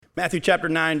Matthew chapter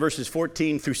 9, verses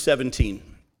 14 through 17.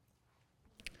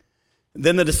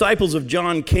 Then the disciples of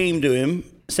John came to him,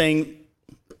 saying,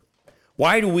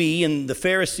 "Why do we and the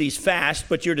Pharisees fast,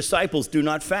 but your disciples do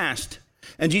not fast?"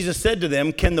 And Jesus said to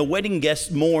them, "Can the wedding guests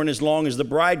mourn as long as the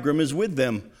bridegroom is with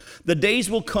them? The days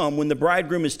will come when the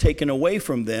bridegroom is taken away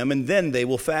from them, and then they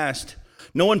will fast.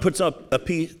 No one puts a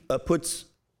piece of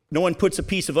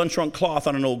unshrunk cloth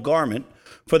on an old garment,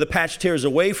 for the patch tears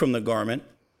away from the garment,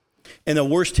 and the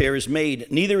worse tear is made.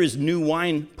 Neither is new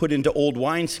wine put into old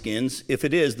wineskins. If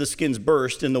it is, the skins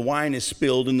burst, and the wine is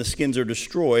spilled, and the skins are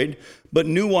destroyed. But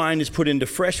new wine is put into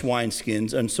fresh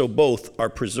wineskins, and so both are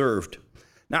preserved."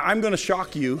 Now, I'm going to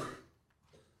shock you.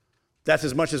 That's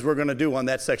as much as we're going to do on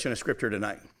that section of Scripture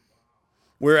tonight.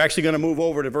 We're actually going to move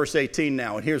over to verse 18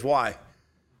 now, and here's why.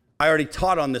 I already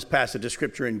taught on this passage of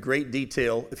Scripture in great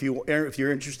detail. If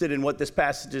you're interested in what this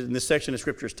passage in this section of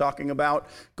Scripture is talking about,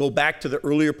 go back to the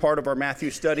earlier part of our Matthew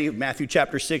study, Matthew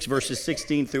chapter 6, verses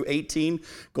 16 through 18.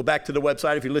 Go back to the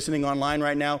website. If you're listening online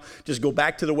right now, just go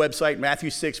back to the website,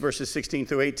 Matthew 6, verses 16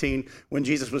 through 18, when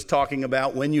Jesus was talking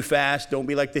about when you fast, don't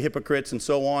be like the hypocrites and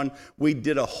so on. We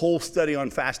did a whole study on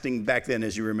fasting back then,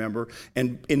 as you remember.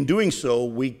 And in doing so,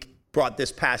 we brought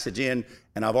this passage in,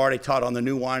 and I've already taught on the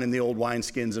new wine and the old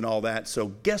wineskins and all that. So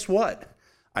guess what?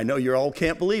 I know you all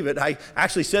can't believe it. I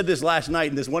actually said this last night,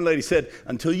 and this one lady said,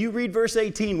 "Until you read verse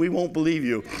 18, we won't believe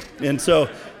you." And so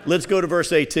let's go to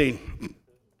verse 18.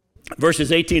 Verses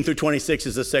 18 through 26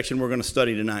 is the section we're going to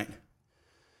study tonight.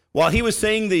 "While he was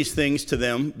saying these things to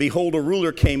them, behold, a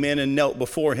ruler came in and knelt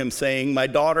before him, saying, 'My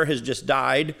daughter has just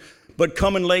died, but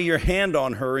come and lay your hand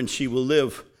on her, and she will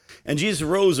live.' And Jesus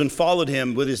rose and followed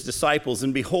him with his disciples.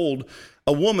 And behold,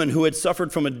 a woman who had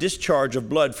suffered from a discharge of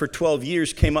blood for 12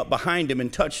 years came up behind him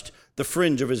and touched the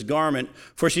fringe of his garment.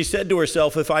 For she said to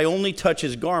herself, 'If I only touch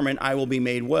his garment, I will be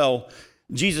made well.'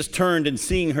 Jesus turned and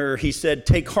seeing her, he said,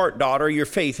 'Take heart, daughter, your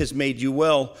faith has made you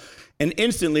well.' And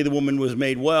instantly the woman was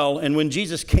made well. And when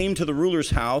Jesus came to the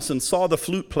ruler's house and saw the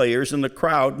flute players and the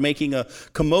crowd making a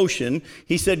commotion,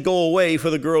 he said, 'Go away, for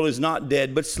the girl is not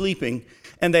dead, but sleeping.'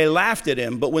 And they laughed at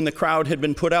him. But when the crowd had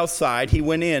been put outside, he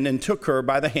went in and took her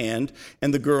by the hand,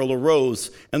 and the girl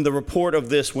arose. And the report of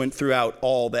this went throughout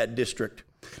all that district."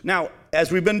 Now,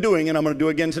 as we've been doing, and I'm going to do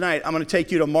again tonight, I'm going to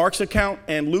take you to Mark's account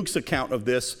and Luke's account of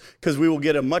this, because we will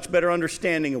get a much better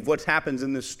understanding of what happens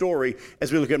in this story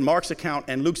as we look at Mark's account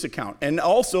and Luke's account. And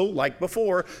also, like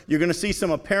before, you're going to see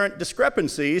some apparent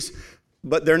discrepancies,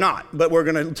 but they're not. But we're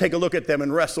going to take a look at them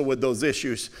and wrestle with those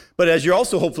issues. But as you're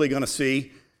also hopefully going to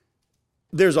see,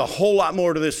 there's a whole lot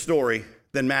more to this story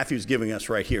than Matthew's giving us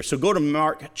right here. So go to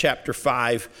Mark chapter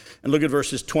 5 and look at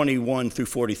verses 21 through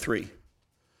 43.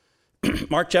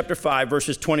 Mark chapter 5,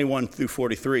 verses 21 through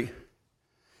 43. It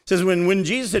says, when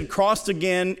Jesus had crossed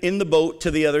again in the boat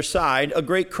to the other side, a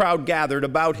great crowd gathered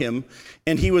about him,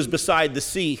 and he was beside the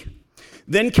sea.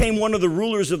 Then came one of the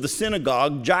rulers of the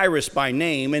synagogue, Jairus by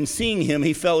name, and seeing him,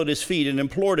 he fell at his feet and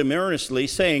implored him earnestly,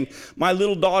 saying, "My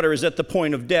little daughter is at the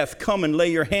point of death. Come and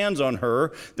lay your hands on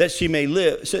her, that she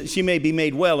may be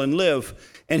made well and live."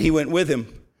 And he went with him.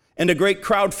 And a great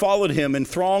crowd followed him and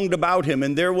thronged about him.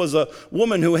 And there was a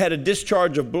woman who had a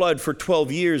discharge of blood for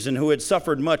 12 years, and who had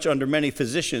suffered much under many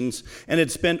physicians, and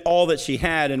had spent all that she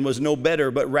had, and was no better,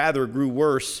 but rather grew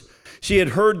worse. She had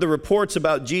heard the reports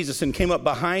about Jesus and came up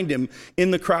behind him in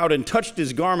the crowd and touched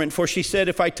his garment, for she said,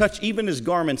 "If I touch even his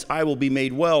garments, I will be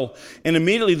made well." And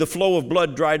immediately the flow of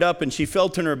blood dried up, and she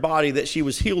felt in her body that she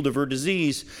was healed of her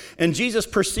disease. And Jesus,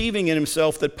 perceiving in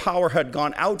himself that power had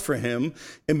gone out from him,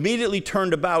 immediately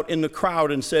turned about in the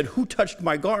crowd and said, "Who touched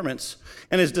my garments?"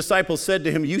 And his disciples said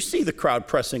to him, "You see the crowd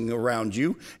pressing around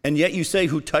you, and yet you say,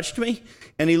 'Who touched me?'"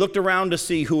 And he looked around to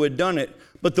see who had done it.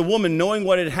 But the woman, knowing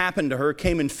what had happened to her,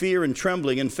 came in fear and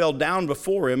trembling and fell down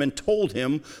before him and told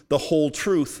him the whole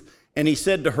truth. And he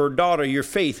said to her, "Daughter, your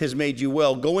faith has made you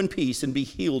well. Go in peace and be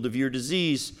healed of your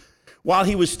disease." While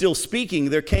he was still speaking,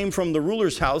 there came from the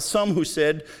ruler's house some who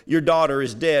said, "Your daughter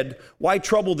is dead. Why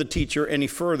trouble the teacher any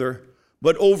further?"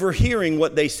 But overhearing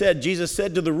what they said, Jesus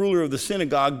said to the ruler of the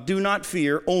synagogue, "Do not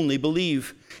fear, only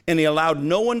believe." And he allowed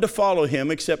no one to follow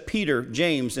him except Peter,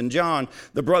 James, and John,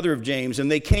 the brother of James. And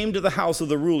they came to the house of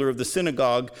the ruler of the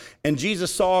synagogue. And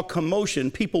Jesus saw a commotion,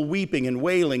 people weeping and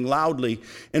wailing loudly.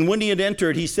 And when he had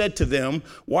entered, he said to them,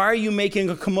 "Why are you making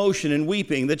a commotion and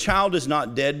weeping? The child is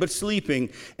not dead, but sleeping."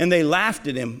 And they laughed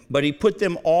at him. But he put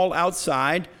them all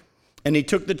outside. And he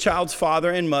took the child's father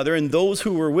and mother and those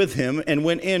who were with him and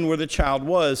went in where the child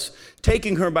was.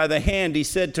 Taking her by the hand, he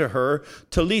said to her,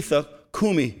 "Talitha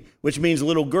cumi," which means,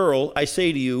 "Little girl, I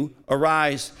say to you,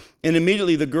 arise." And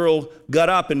immediately the girl got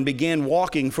up and began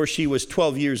walking, for she was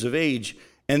 12 years of age.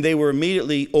 and they were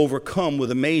immediately overcome with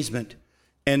amazement.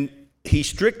 And he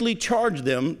strictly charged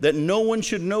them that no one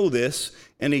should know this,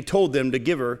 and he told them to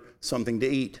give her something to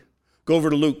eat. Go over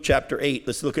to Luke chapter 8.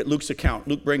 Let's look at Luke's account.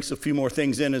 Luke brings a few more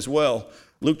things in as well.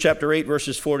 Luke chapter 8,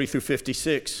 verses 40 through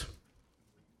 56.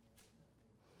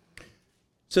 It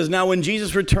says, now when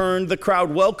Jesus returned, the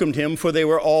crowd welcomed him, for they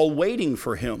were all waiting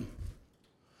for him.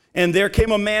 And there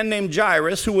came a man named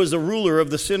Jairus, who was a ruler of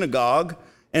the synagogue,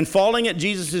 and falling at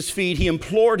Jesus' feet, he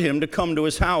implored him to come to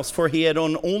his house, for he had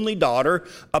an only daughter,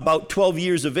 about 12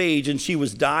 years of age, and she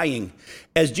was dying.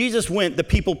 As Jesus went, the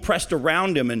people pressed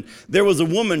around him, and there was a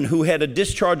woman who had a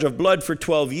discharge of blood for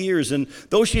 12 years, and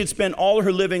though she had spent all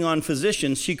her living on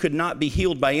physicians, she could not be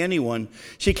healed by anyone.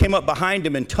 She came up behind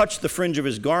him and touched the fringe of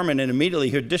his garment, and immediately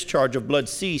her discharge of blood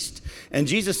ceased. And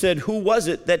Jesus said, who was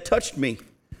it that touched me?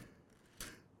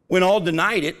 When all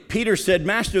denied it, Peter said,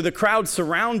 Master, the crowd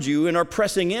surround you and are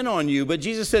pressing in on you. But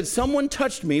Jesus said, someone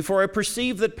touched me, for I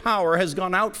perceive that power has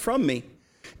gone out from me.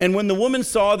 And when the woman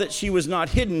saw that she was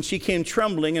not hidden, she came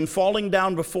trembling and falling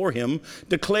down before him,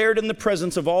 declared in the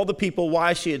presence of all the people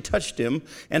why she had touched him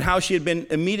and how she had been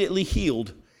immediately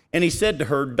healed. And he said to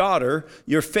her, Daughter,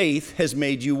 your faith has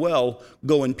made you well.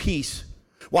 Go in peace.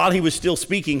 While he was still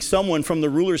speaking, someone from the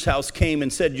ruler's house came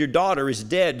and said, Your daughter is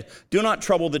dead. Do not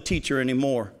trouble the teacher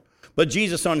anymore. But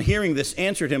Jesus, on hearing this,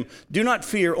 answered him, Do not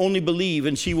fear, only believe,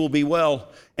 and she will be well.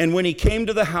 And when he came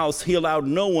to the house, he allowed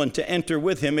no one to enter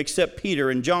with him except Peter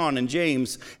and John and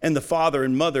James and the father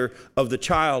and mother of the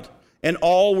child. And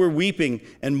all were weeping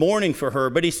and mourning for her.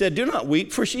 But he said, Do not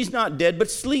weep, for she's not dead,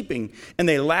 but sleeping. And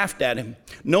they laughed at him,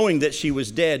 knowing that she was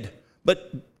dead.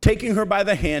 But taking her by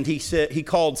the hand, he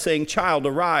called, saying, Child,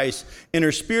 arise. And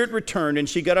her spirit returned, and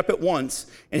she got up at once.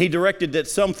 And he directed that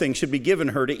something should be given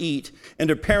her to eat. And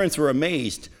her parents were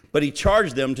amazed. But he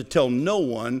charged them to tell no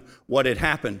one what had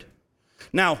happened.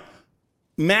 Now,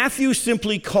 Matthew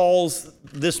simply calls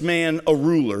this man a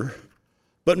ruler.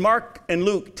 But Mark and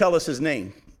Luke tell us his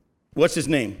name. What's his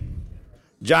name?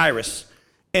 Jairus.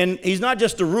 And he's not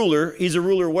just a ruler. He's a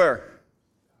ruler where?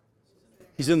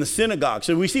 He's in the synagogue.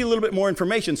 So we see a little bit more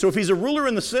information. So if he's a ruler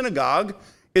in the synagogue,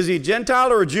 is he a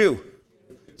Gentile or a Jew?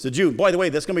 He's a Jew. By the way,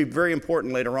 that's going to be very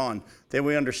important later on that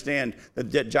we understand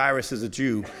that Jairus is a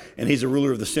Jew and he's a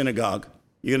ruler of the synagogue.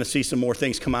 You're going to see some more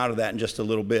things come out of that in just a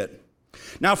little bit.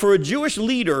 Now, for a Jewish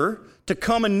leader to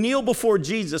come and kneel before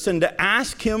Jesus and to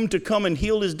ask him to come and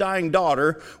heal his dying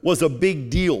daughter was a big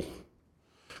deal.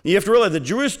 You have to realize the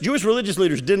Jewish religious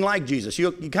leaders didn't like Jesus.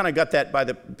 You kind of got that by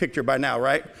the picture by now,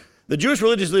 right? The Jewish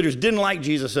religious leaders didn't like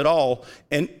Jesus at all,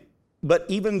 but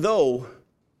even though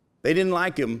they didn't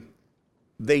like him,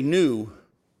 they knew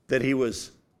that he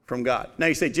was from God. Now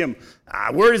you say, Jim,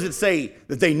 where does it say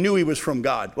that they knew he was from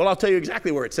God? Well, I'll tell you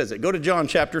exactly where it says it. Go to John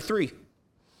chapter 3.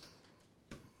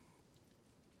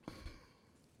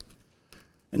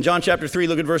 In John chapter 3,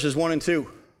 look at verses 1 and 2.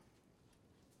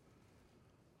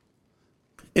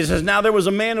 It says, Now there was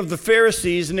a man of the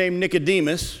Pharisees named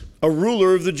Nicodemus, a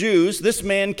ruler of the Jews. This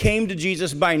man came to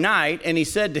Jesus by night, and he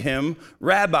said to him,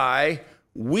 Rabbi,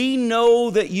 we know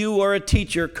that you are a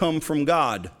teacher come from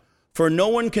God, for no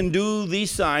one can do these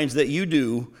signs that you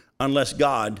do unless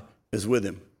God is with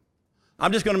him.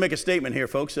 I'm just going to make a statement here,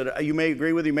 folks, that you may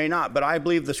agree with, you may not, but I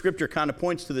believe the scripture kind of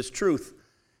points to this truth.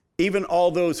 Even all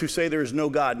those who say there is no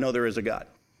God know there is a God.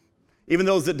 Even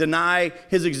those that deny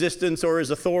his existence or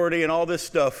his authority and all this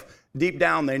stuff, deep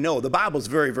down they know. The Bible's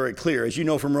very, very clear, as you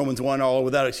know from Romans 1, all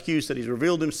without excuse, that he's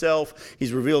revealed himself,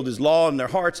 he's revealed his law in their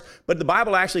hearts. But the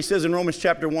Bible actually says in Romans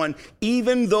chapter 1,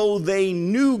 even though they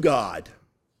knew God,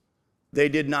 they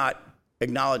did not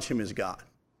acknowledge him as God.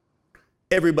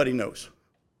 Everybody knows.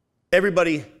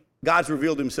 God's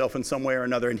revealed himself in some way or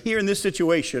another. And here in this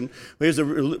situation, there's a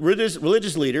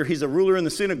religious leader, he's a ruler in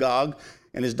the synagogue,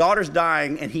 and his daughter's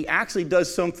dying, and he actually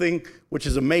does something which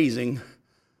is amazing.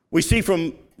 We see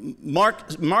from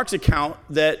Mark's account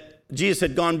that Jesus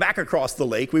had gone back across the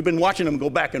lake. We've been watching him go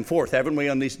back and forth, haven't we,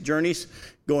 on these journeys,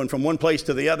 going from one place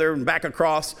to the other and back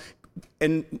across.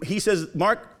 And he says,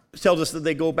 Mark tells us that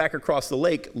they go back across the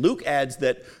lake. Luke adds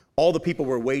that all the people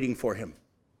were waiting for him.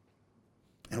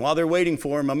 And while they're waiting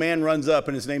for him, a man runs up,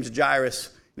 and his name's Jairus,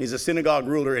 and he's a synagogue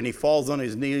ruler, and he falls on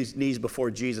his knees before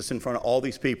Jesus in front of all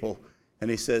these people, and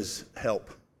he says,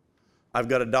 Help. I've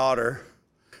got a daughter.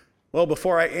 Well,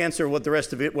 before I answer what the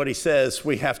rest of it, what he says,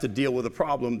 we have to deal with a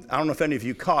problem. I don't know if any of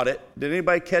you caught it. Did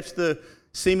anybody catch the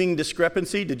seeming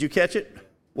discrepancy? Did you catch it?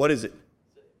 What is it?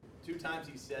 2 times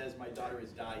he says, my daughter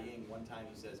is dying. 1 time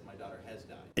he says, my daughter has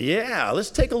died. Yeah, let's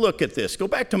take a look at this. Go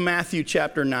back to Matthew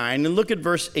chapter 9 and look at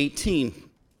verse 18.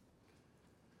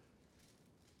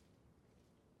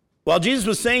 While Jesus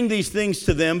was saying these things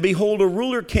to them, behold, a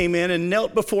ruler came in and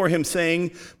knelt before him,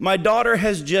 saying, my daughter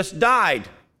has just died,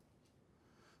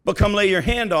 but come lay your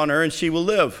hand on her and she will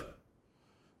live.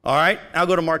 All right, I'll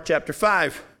go to Mark chapter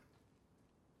 5.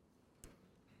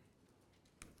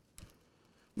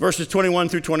 Verses 21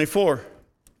 through 24.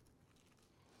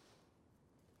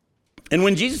 And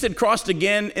when Jesus had crossed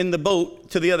again in the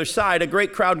boat to the other side, a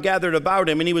great crowd gathered about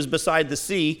him, and he was beside the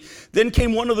sea. Then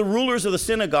came one of the rulers of the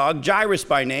synagogue, Jairus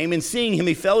by name, and seeing him,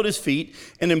 he fell at his feet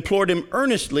and implored him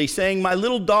earnestly, saying, my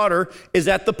little daughter is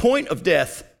at the point of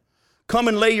death. Come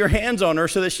and lay your hands on her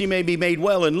so that she may be made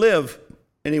well and live.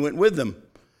 And he went with them.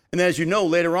 And as you know,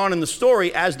 later on in the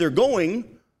story, as they're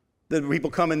going, the people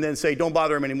come and then say, don't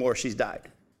bother him anymore, she's died.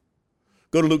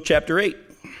 Go to Luke chapter 8.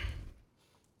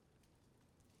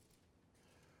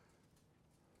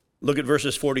 Look at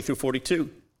verses 40 through 42.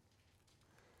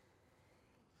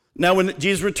 Now when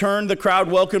Jesus returned, the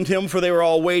crowd welcomed him, for they were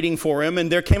all waiting for him.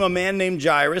 And there came a man named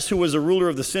Jairus, who was a ruler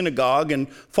of the synagogue.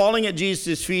 And falling at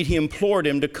Jesus' feet, he implored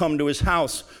him to come to his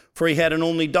house, for he had an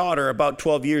only daughter, about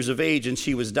 12 years of age, and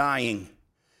she was dying.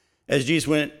 As Jesus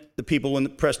went, the people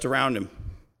pressed around him.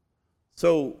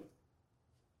 So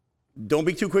don't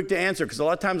be too quick to answer, because a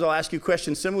lot of times I'll ask you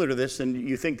questions similar to this, and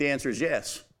you think the answer is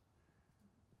yes.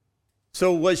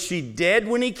 So was she dead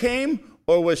when he came,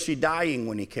 or was she dying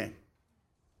when he came?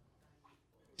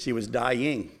 She was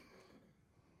dying.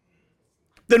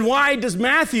 Then why does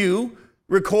Matthew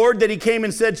record that he came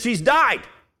and said she's died?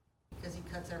 Because he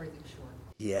cuts everything short.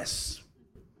 Yes.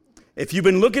 If you've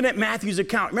been looking at Matthew's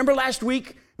account, remember last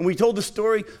week, and we told the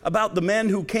story about the men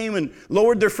who came and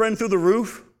lowered their friend through the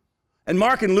roof? And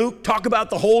Mark and Luke talk about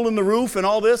the hole in the roof and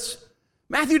all this.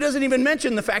 Matthew doesn't even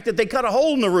mention the fact that they cut a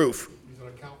hole in the roof.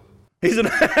 He's an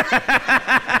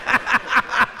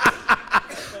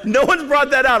No one's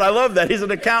brought that out. I love that. He's an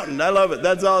accountant. I love it.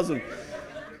 That's awesome.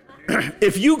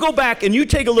 If you go back and you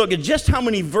take a look at just how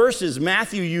many verses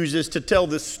Matthew uses to tell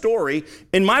this story,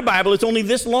 in my Bible, it's only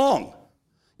this long.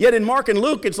 Yet in Mark and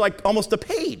Luke, it's like almost a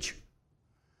page.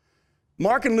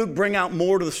 Mark and Luke bring out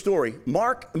more to the story.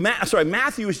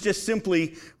 Matthew is just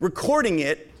simply recording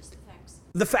it, just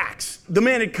the facts. The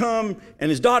man had come and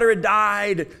his daughter had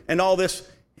died and all this.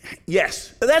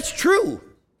 Yes, that's true.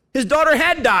 His daughter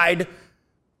had died,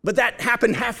 but that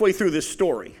happened halfway through this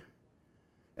story.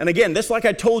 And again, this, like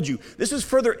I told you, this is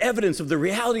further evidence of the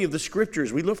reality of the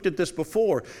scriptures. We looked at this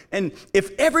before. And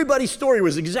if everybody's story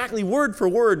was exactly word for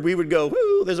word, we would go,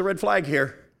 whoo, there's a red flag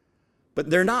here. But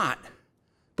they're not.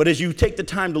 But as you take the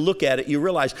time to look at it, you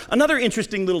realize. Another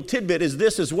interesting little tidbit is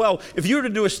this as well. If you were to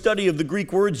do a study of the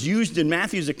Greek words used in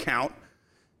Matthew's account,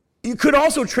 you could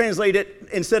also translate it,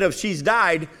 instead of she's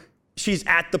died, she's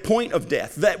at the point of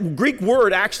death. That Greek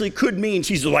word actually could mean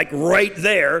she's like right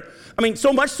there. I mean,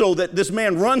 so much so that this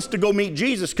man runs to go meet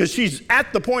Jesus because she's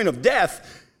at the point of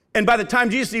death. And by the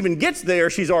time Jesus even gets there,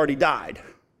 she's already died.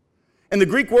 And the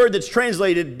Greek word that's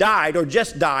translated died or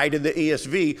just died in the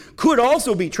ESV could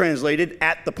also be translated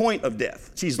at the point of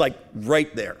death. She's like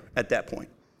right there at that point.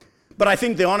 But I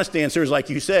think the honest answer is, like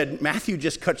you said, Matthew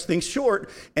just cuts things short,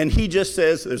 and he just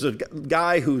says there's a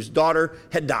guy whose daughter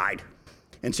had died.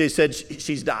 And she said,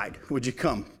 she's died. Would you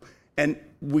come? And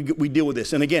we deal with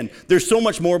this. And again, there's so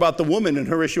much more about the woman and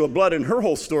her issue of blood and her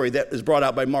whole story that is brought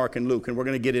out by Mark and Luke, and we're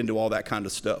going to get into all that kind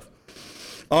of stuff.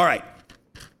 All right.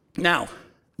 Now,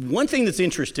 one thing that's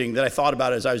interesting that I thought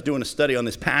about as I was doing a study on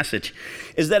this passage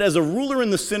is that as a ruler in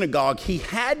the synagogue, he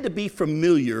had to be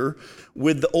familiar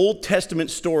with the Old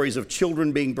Testament stories of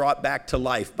children being brought back to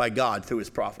life by God through his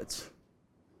prophets.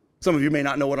 Some of you may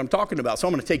not know what I'm talking about, so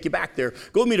I'm going to take you back there.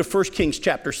 Go with me to 1 Kings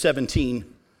chapter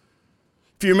 17.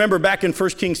 If you remember back in 1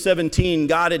 Kings 17,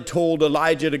 God had told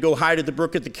Elijah to go hide at the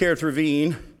brook at the Kerith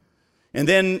ravine. And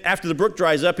then after the brook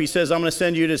dries up, he says, I'm going to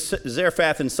send you to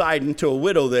Zarephath and Sidon, to a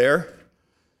widow there.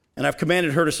 And I've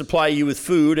commanded her to supply you with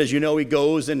food. As you know, he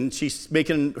goes and she's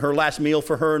making her last meal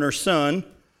for her and her son.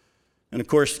 And of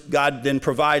course, God then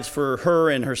provides for her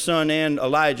and her son and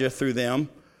Elijah through them.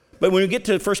 But when we get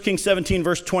to 1 Kings 17,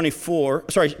 verse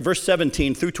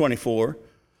 17 through 24,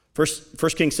 1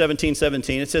 Kings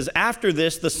 17, it says, after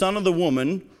this, the son of the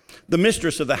woman, the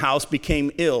mistress of the house,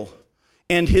 became ill.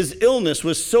 And his illness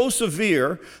was so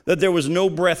severe that there was no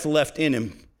breath left in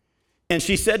him. And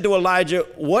she said to Elijah,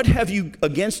 what have you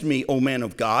against me, O man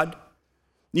of God?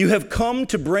 You have come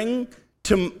to bring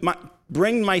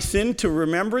my sin to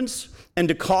remembrance and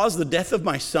to cause the death of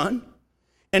my son?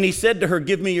 And he said to her,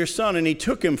 give me your son. And he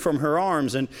took him from her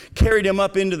arms and carried him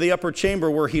up into the upper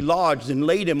chamber where he lodged and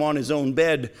laid him on his own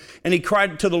bed. And he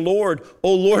cried to the Lord,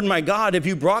 O Lord my God, have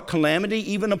you brought calamity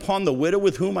even upon the widow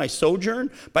with whom I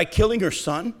sojourn by killing her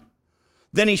son?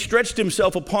 Then he stretched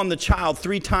himself upon the child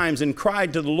 3 times and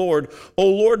cried to the Lord, O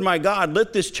Lord my God,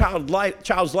 let this child's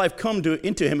life come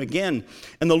into him again.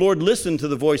 And the Lord listened to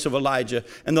the voice of Elijah,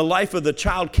 and the life of the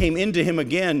child came into him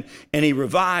again, and he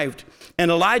revived.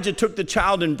 And Elijah took the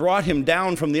child and brought him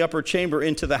down from the upper chamber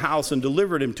into the house and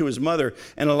delivered him to his mother.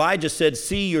 And Elijah said,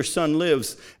 see, your son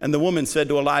lives. And the woman said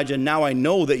to Elijah, now I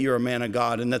know that you're a man of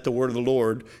God, and that the word of the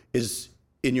Lord is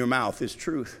in your mouth is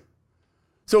truth.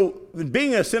 So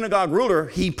being a synagogue ruler,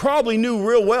 he probably knew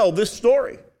real well this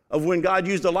story of when God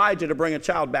used Elijah to bring a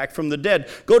child back from the dead.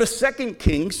 Go to 2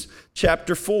 Kings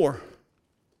chapter 4.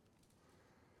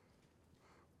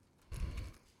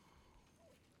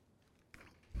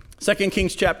 2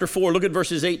 Kings chapter 4, look at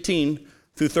verses 18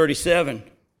 through 37.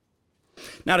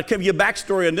 Now to give you a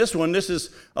backstory on this one, this is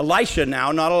Elisha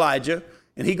now, not Elijah.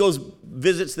 And he goes,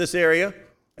 visits this area.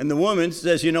 And the woman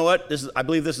says, you know what, I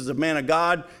believe this is a man of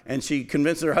God. And she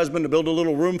convinces her husband to build a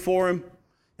little room for him.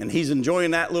 And he's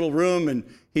enjoying that little room. And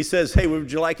he says, hey,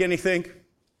 would you like anything?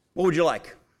 What would you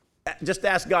like? Just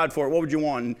ask God for it. What would you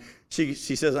want? And she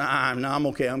says, no, I'm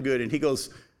okay, I'm good. And he goes,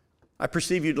 I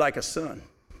perceive you'd like a son.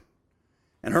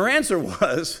 And her answer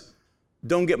was,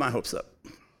 don't get my hopes up.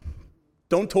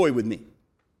 Don't toy with me.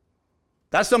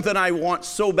 That's something I want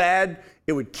so bad,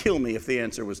 it would kill me if the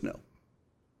answer was no.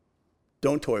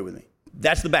 Don't toy with me.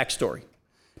 That's the backstory.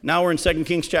 Now we're in 2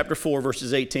 Kings chapter 4,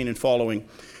 verses 18 and following.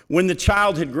 When the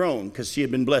child had grown, because she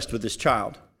had been blessed with this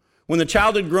child. When the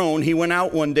child had grown, he went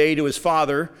out one day to his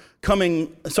father,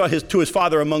 to his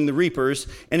father among the reapers,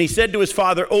 and he said to his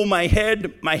father, oh, my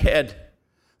head, my head.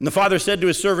 And the father said to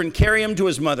his servant, carry him to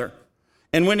his mother.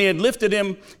 And when he had lifted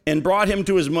him and brought him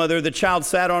to his mother, the child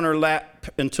sat on her lap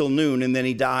until noon, and then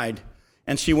he died.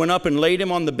 And she went up and laid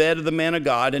him on the bed of the man of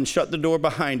God and shut the door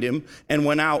behind him and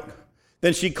went out.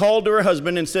 Then she called to her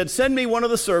husband and said, send me one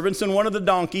of the servants and one of the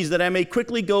donkeys that I may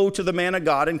quickly go to the man of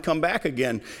God and come back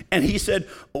again. And he said,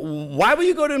 why will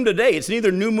you go to him today? It's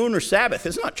neither new moon or Sabbath.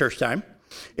 It's not church time.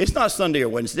 It's not Sunday or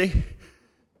Wednesday.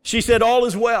 She said, all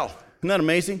is well. Isn't that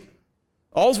amazing?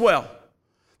 All's well.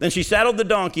 Then she saddled the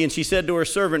donkey, and she said to her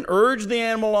servant, urge the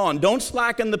animal on. Don't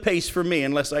slacken the pace for me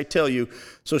unless I tell you.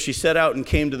 So she set out and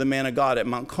came to the man of God at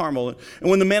Mount Carmel. And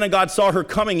when the man of God saw her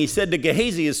coming, he said to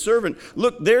Gehazi, his servant,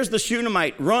 look, there's the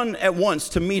Shunammite. Run at once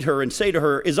to meet her and say to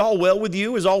her, is all well with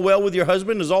you? Is all well with your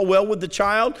husband? Is all well with the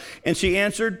child? And she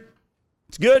answered,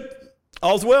 it's good.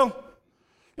 All's well.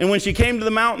 And when she came to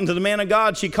the mountain to the man of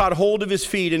God, she caught hold of his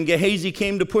feet, and Gehazi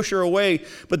came to push her away.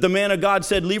 But the man of God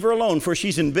said, leave her alone, for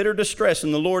she's in bitter distress,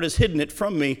 and the Lord has hidden it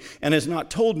from me and has not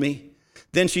told me.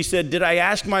 Then she said, did I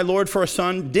ask my Lord for a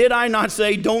son? Did I not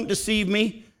say, don't deceive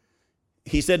me?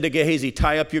 He said to Gehazi,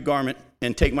 tie up your garment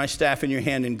and take my staff in your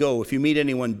hand and go. If you meet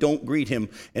anyone, don't greet him.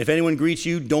 And if anyone greets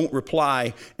you, don't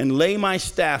reply. And lay my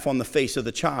staff on the face of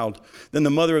the child. Then the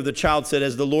mother of the child said,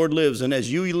 as the Lord lives, and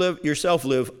as you yourself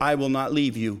live, I will not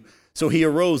leave you. So he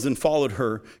arose and followed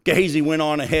her. Gehazi went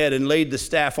on ahead and laid the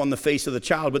staff on the face of the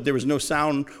child, but there was no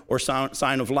sound or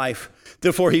sign of life.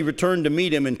 Therefore he returned to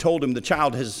meet him and told him, the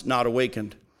child has not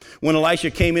awakened. When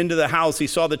Elisha came into the house, he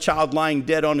saw the child lying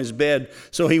dead on his bed.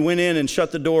 So he went in and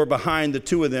shut the door behind the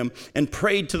two of them and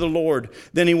prayed to the Lord.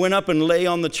 Then he went up and lay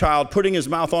on the child, putting his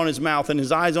mouth on his mouth and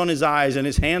his eyes on his eyes and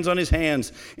his hands on his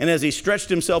hands. And as he stretched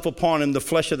himself upon him, the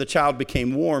flesh of the child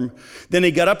became warm. Then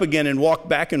he got up again and walked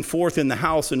back and forth in the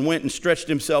house and went and stretched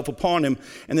himself upon him.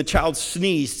 And the child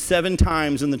sneezed 7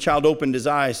 times, and the child opened his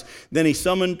eyes. Then he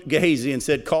summoned Gehazi and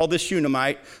said, call this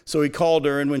Shunammite. So he called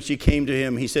her, and when she came to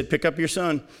him, he said, pick up your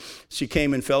son. She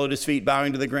came and fell at his feet,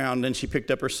 bowing to the ground. Then she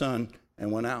picked up her son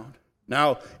and went out.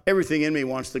 Now, everything in me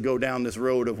wants to go down this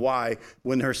road of why,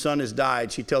 when her son has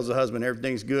died, she tells the husband,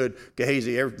 everything's good.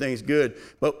 Gehazi, everything's good.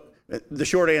 But the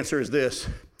short answer is this.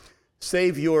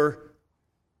 Save your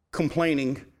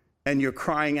complaining and your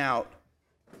crying out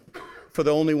for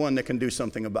the only one that can do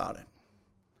something about it.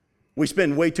 We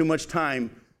spend way too much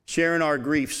time sharing our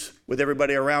griefs with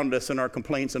everybody around us and our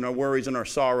complaints and our worries and our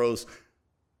sorrows.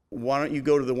 Why don't you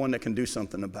go to the one that can do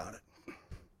something about it?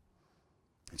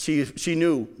 She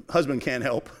knew husband can't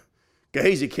help.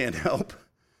 Gehazi can't help.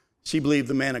 She believed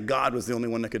the man of God was the only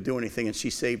one that could do anything, and she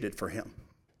saved it for him.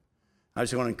 I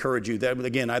just want to encourage you. That,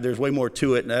 again, there's way more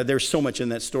to it. There's so much in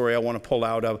that story I want to pull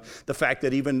out of. The fact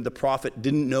that even the prophet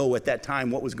didn't know at that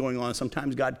time what was going on.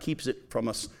 Sometimes God keeps it from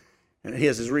us. And he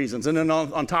has his reasons. And then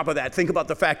on top of that, think about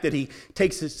the fact that he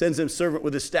sends him servant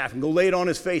with his staff and go lay it on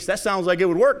his face. That sounds like it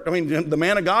would work. I mean, the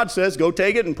man of God says, go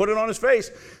take it and put it on his face.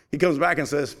 He comes back and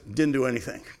says, didn't do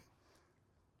anything.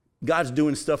 God's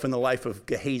doing stuff in the life of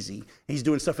Gehazi. He's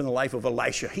doing stuff in the life of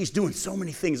Elisha. He's doing so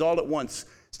many things all at once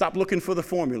Stop looking for the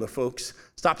formula, folks.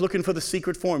 Stop looking for the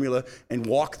secret formula and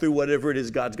walk through whatever it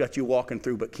is God's got you walking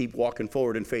through, but keep walking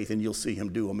forward in faith and you'll see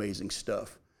him do amazing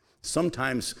stuff.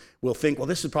 Sometimes we'll think, well,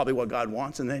 this is probably what God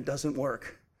wants, and then it doesn't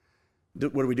work.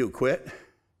 What do we do, quit?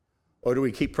 Or do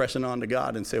we keep pressing on to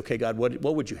God and say, okay, God,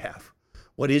 what would you have?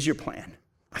 What is your plan?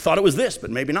 I thought it was this,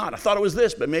 but maybe not. I thought it was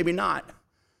this, but maybe not.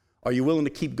 Are you willing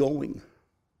to keep going?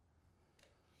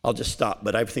 I'll just stop,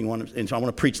 but and so I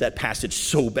want to preach that passage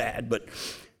so bad, but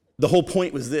the whole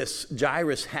point was this: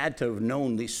 Jairus had to have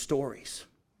known these stories.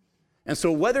 And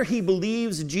so whether he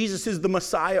believes Jesus is the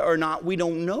Messiah or not, we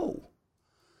don't know.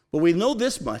 But we know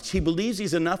this much: he believes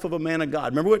he's enough of a man of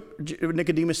God. Remember what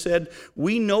Nicodemus said?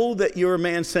 We know that you're a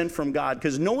man sent from God,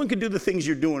 because no one could do the things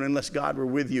you're doing unless God were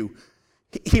with you.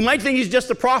 He might think he's just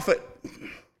a prophet,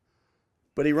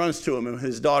 but he runs to him and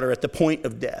his daughter at the point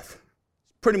of death.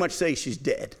 Pretty much say she's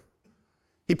dead.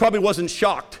 He probably wasn't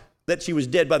shocked that she was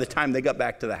dead by the time they got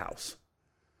back to the house.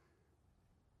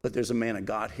 But there's a man of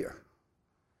God here,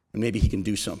 and maybe he can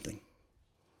do something.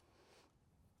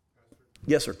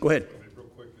 Yes, sir. Go ahead. Real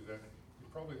quick, is that he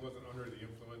probably wasn't under the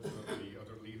influence of the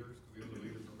other leaders, because the other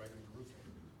leaders were back in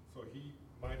Jerusalem. So he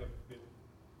might have been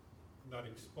not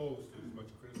exposed to as much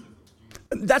criticism as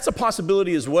Jesus. That's a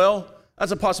possibility as well.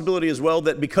 That's a possibility as well,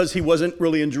 that because he wasn't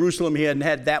really in Jerusalem, he hadn't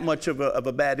had that much of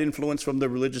a bad influence from the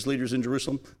religious leaders in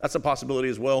Jerusalem. That's a possibility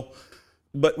as well.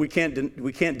 But we can't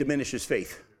diminish his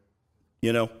faith,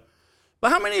 you know.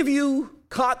 But how many of you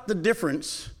caught the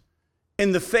difference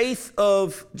in the faith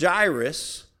of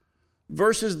Jairus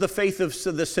versus the faith of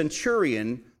the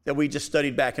centurion that we just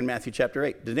studied back in Matthew chapter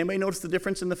 8? Did anybody notice the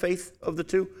difference in the faith of the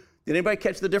two? Did anybody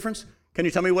catch the difference? Can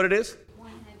you tell me what it is?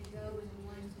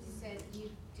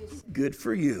 Good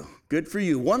for you. Good for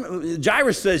you.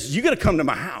 Jairus says, you got to come to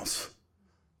my house.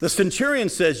 The centurion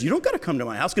says, you don't got to come to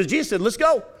my house, because Jesus said, let's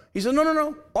go. He said,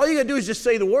 no. All you got to do is just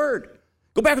say the word.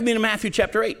 Go back with me to Matthew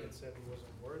chapter 8. Said he wasn't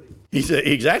worthy. He said,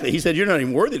 exactly. He said, you're not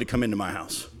even worthy to come into my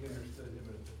house. He understood him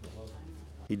at a different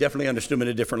level. He definitely understood him at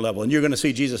a different level. And you're going to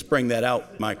see Jesus bring that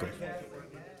out, Michael.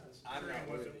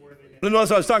 No,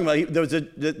 that's what I was talking about. There was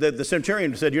the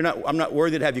centurion said, I'm not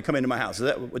worthy to have you come into my house.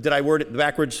 Did I word it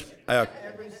backwards?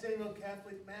 Every single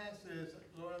Catholic Mass says,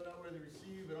 Lord, I'm not worthy to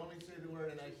receive you, but only say the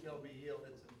word and I shall be healed.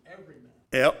 It's in every Mass.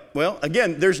 Yeah, well,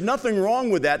 again, there's nothing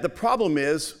wrong with that. The problem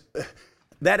is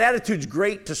that attitude's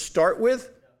great to start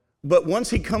with, but once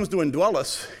he comes to indwell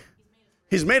us,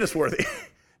 he's made us worthy.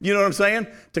 You know what I'm saying?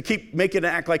 To keep making it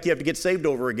act like you have to get saved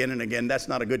over again and again, that's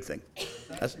not a good thing.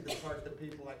 That's the part that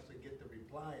people actually get the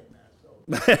reply in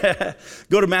that. So.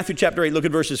 Go to Matthew chapter 8, look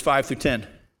at verses 5 through 10.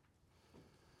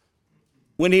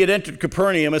 When he had entered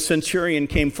Capernaum, a centurion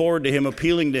came forward to him,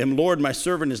 appealing to him, Lord, my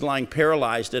servant is lying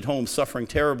paralyzed at home, suffering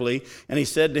terribly. And he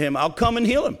said to him, I'll come and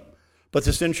heal him. But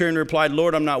the centurion replied,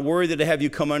 Lord, I'm not worthy to have you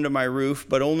come under my roof,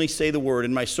 but only say the word,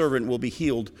 and my servant will be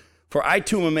healed. For I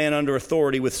too am a man under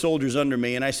authority, with soldiers under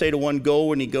me. And I say to one,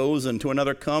 go, and he goes, and to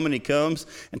another, come, and he comes.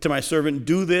 And to my servant,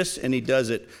 do this, and he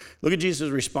does it. Look at Jesus'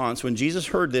 response. When Jesus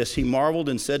heard this, he marveled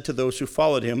and said to those who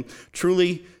followed him,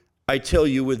 truly, I tell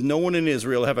you, with no one in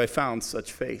Israel have I found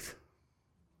such faith.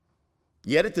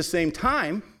 Yet at the same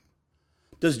time,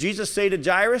 does Jesus say to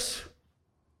Jairus,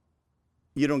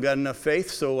 you don't got enough faith,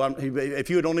 so if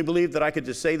you had only believed that I could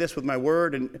just say this with my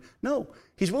word? And no,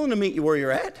 he's willing to meet you where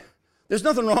you're at. There's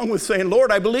nothing wrong with saying,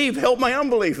 Lord, I believe, help my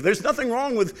unbelief. There's nothing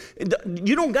wrong with,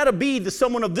 you don't got to be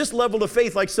someone of this level of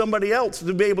faith like somebody else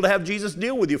to be able to have Jesus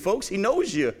deal with you, folks. He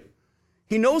knows you.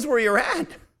 He knows where you're at.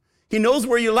 He knows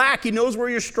where you lack. He knows where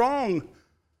you're strong.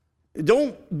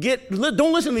 Don't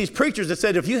listen to these preachers that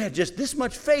said, if you had just this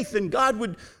much faith, then God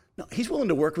would. No, he's willing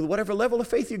to work with whatever level of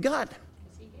faith you got.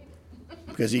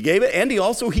 Because he gave it, and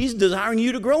he's desiring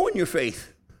you to grow in your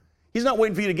faith. He's not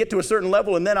waiting for you to get to a certain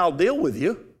level and then I'll deal with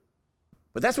you.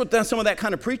 But that's what some of that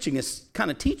kind of preaching is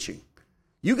kind of teaching.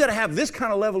 You got to have this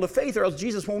kind of level of faith or else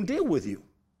Jesus won't deal with you.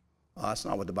 Oh, that's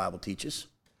not what the Bible teaches.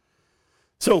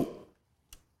 So,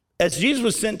 as Jesus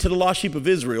was sent to the lost sheep of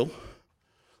Israel,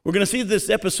 we're going to see this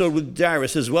episode with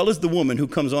Jairus, as well as the woman who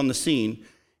comes on the scene,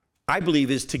 I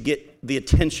believe is to get the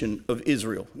attention of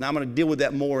Israel. Now, I'm going to deal with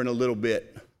that more in a little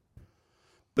bit.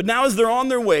 But now as they're on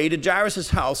their way to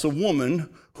Jairus' house, a woman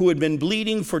who had been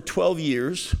bleeding for 12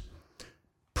 years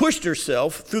pushed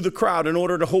herself through the crowd in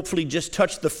order to hopefully just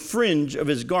touch the fringe of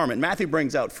his garment. Matthew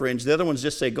brings out fringe. The other ones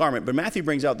just say garment, but Matthew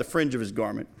brings out the fringe of his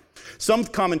garment. Some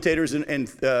commentators and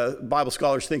Bible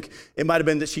scholars think it might have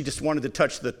been that she just wanted to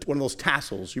touch one of those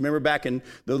tassels. You remember back in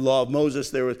the law of Moses,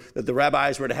 that the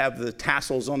rabbis were to have the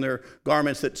tassels on their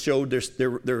garments that showed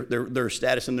their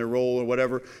status and their role or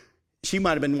whatever. she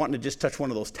might have been wanting to just touch one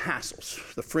of those tassels,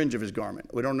 the fringe of his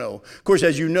garment. We don't know. Of course,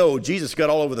 as you know, Jesus got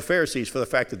all over the Pharisees for the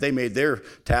fact that they made their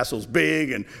tassels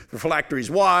big and the phylacteries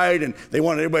wide, and they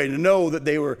wanted everybody to know that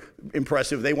they were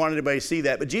impressive. They wanted everybody to see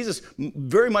that. But Jesus,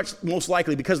 very much, most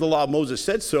likely, because the law of Moses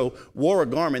said so, wore a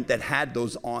garment that had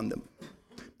those on them.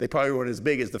 They probably weren't as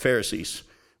big as the Pharisees,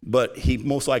 but he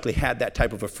most likely had that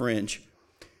type of a fringe.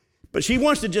 But she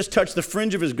wants to just touch the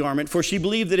fringe of his garment, for she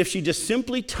believed that if she just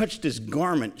simply touched his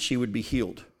garment, she would be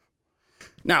healed.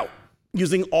 Now,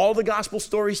 using all the gospel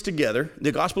stories together,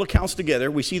 the gospel accounts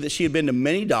together, we see that she had been to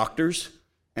many doctors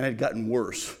and had gotten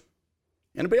worse.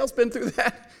 Anybody else been through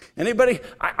that? Anybody?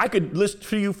 I could list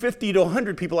for you 50 to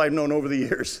 100 people I've known over the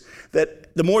years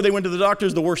that the more they went to the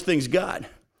doctors, the worse things got.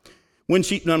 No,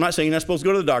 I'm not saying you're not supposed to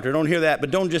go to the doctor. Don't hear that.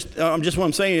 But just what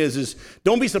I'm saying is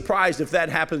don't be surprised if that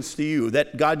happens to you.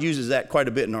 That God uses that quite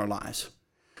a bit in our lives.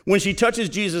 When she touches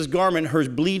Jesus' garment, her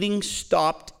bleeding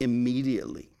stopped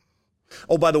immediately.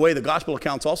 Oh, by the way, the gospel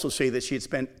accounts also say that she had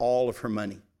spent all of her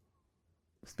money.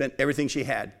 Spent everything she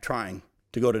had trying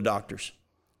to go to doctors.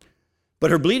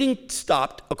 But her bleeding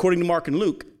stopped, according to Mark and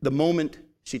Luke, the moment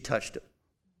she touched him.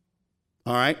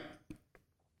 All right?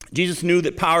 Jesus knew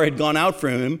that power had gone out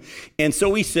from him, and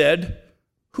so he said,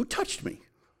 "Who touched me?"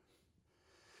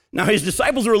 Now, his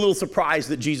disciples were a little surprised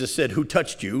that Jesus said, "Who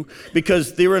touched you?"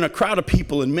 because they were in a crowd of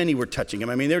people and many were touching him.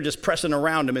 I mean, they were just pressing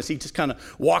around him as he just kind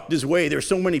of walked his way. There were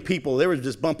so many people. They were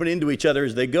just bumping into each other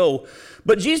as they go.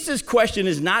 But Jesus' question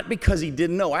is not because he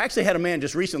didn't know. I actually had a man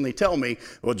just recently tell me,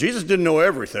 well, Jesus didn't know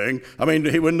everything. I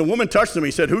mean, when the woman touched him,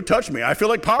 he said, "Who touched me? I feel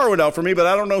like power went out for me, but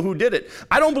I don't know who did it."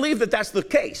 I don't believe that that's the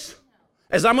case.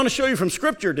 As I'm going to show you from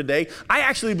Scripture today, I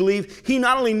actually believe he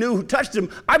not only knew who touched him,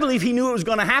 I believe he knew it was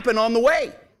going to happen on the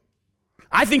way.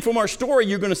 I think from our story,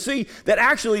 you're going to see that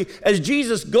actually, as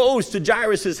Jesus goes to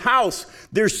Jairus' house,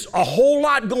 there's a whole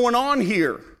lot going on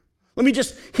here. Let me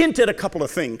just hint at a couple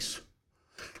of things.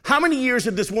 How many years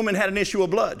had this woman had an issue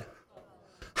of blood?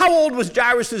 How old was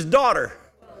Jairus' daughter?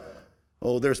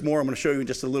 Oh, there's more I'm going to show you in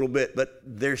just a little bit, but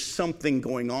there's something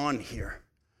going on here.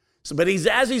 But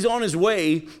as he's on his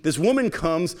way, this woman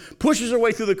comes, pushes her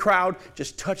way through the crowd,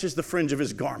 just touches the fringe of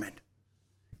his garment.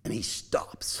 And he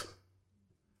stops.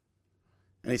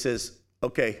 And he says,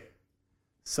 "Okay,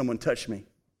 someone touched me.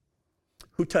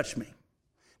 Who touched me?"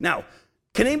 Now,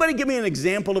 can anybody give me an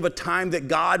example of a time that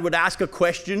God would ask a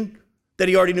question that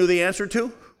he already knew the answer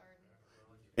to?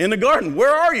 In the garden.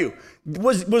 Where are you?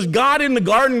 Was God in the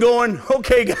garden going,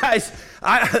 "Okay, guys,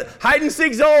 hide and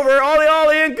seek's over. All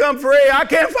the income free. I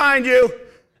can't find you"?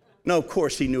 No, of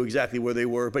course he knew exactly where they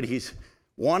were, but he's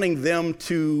wanting them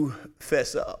to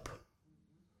fess up.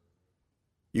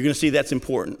 You're going to see that's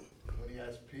important. When he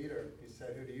asked Peter, he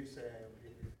said, "Who do you say I am,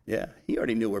 Peter?" Yeah, he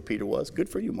already knew where Peter was. Good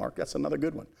for you, Mark. That's another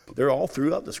good one. They're all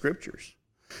throughout the Scriptures.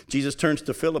 Jesus turns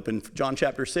to Philip in John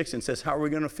chapter 6 and says, "How are we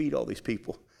going to feed all these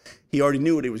people?" He already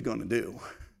knew what he was going to do.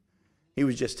 He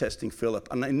was just testing Philip.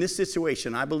 And in this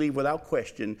situation, I believe without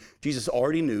question, Jesus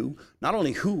already knew not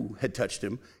only who had touched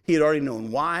him, he had already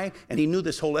known why, and he knew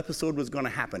this whole episode was going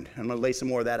to happen. I'm going to lay some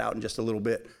more of that out in just a little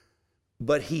bit.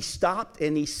 But he stopped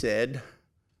and he said,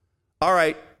 "All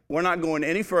right, we're not going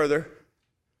any further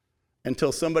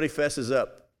until somebody fesses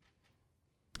up."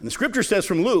 And the Scripture says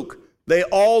from Luke, they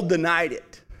all denied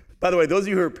it. By the way, those of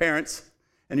you who are parents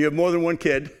and you have more than one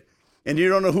kid and you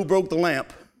don't know who broke the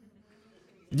lamp,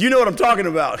 you know what I'm talking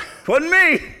about. Wasn't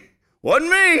me.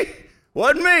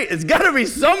 It's got to be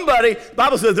somebody. The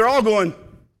Bible says they're all going.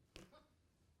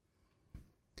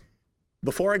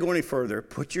 Before I go any further,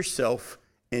 put yourself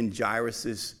in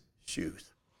Jairus' shoes.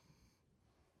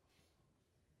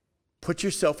 Put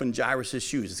yourself in Jairus'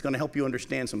 shoes. It's going to help you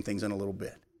understand some things in a little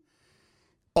bit.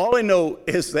 All I know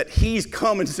is that he's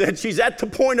come and said, "She's at the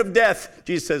point of death."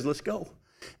 Jesus says, "Let's go."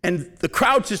 And the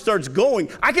crowd just starts going.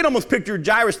 I can almost picture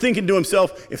Jairus thinking to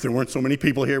himself, if there weren't so many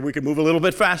people here, we could move a little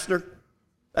bit faster.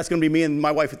 That's going to be me and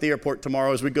my wife at the airport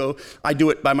tomorrow as we go. I do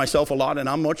it by myself a lot, and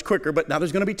I'm much quicker, but now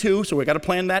there's going to be two, so we got to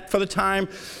plan that for the time.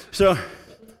 So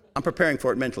I'm preparing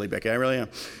for it mentally, Becky. I really am.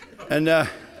 And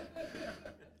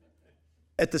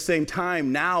at the same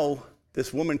time, now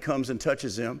this woman comes and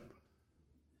touches him,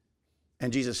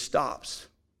 and Jesus stops.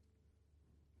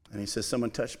 And he says,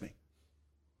 "Someone touched me."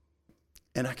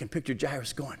 And I can picture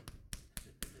Jairus going,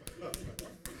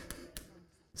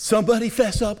 "Somebody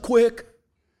fess up quick."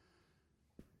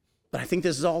 But I think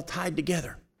this is all tied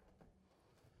together.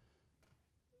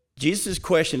 Jesus'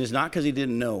 question is not because he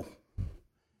didn't know.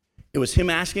 It was him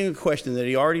asking a question that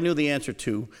he already knew the answer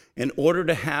to in order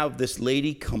to have this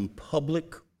lady come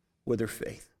public with her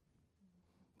faith.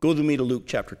 Go with me to Luke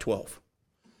chapter 12.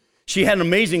 She had an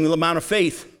amazing amount of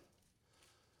faith.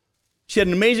 She had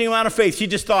an amazing amount of faith. She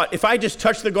just thought, if I just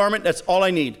touch the garment, that's all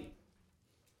I need.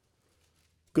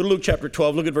 Go to Luke chapter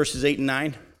 12. Look at verses 8 and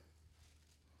 9.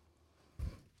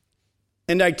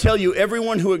 And I tell you,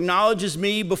 everyone who acknowledges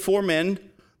me before men,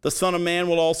 the Son of Man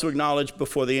will also acknowledge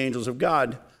before the angels of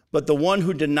God. But the one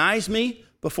who denies me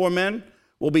before men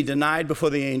will be denied before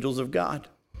the angels of God.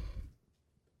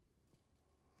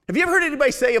 Have you ever heard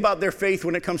anybody say about their faith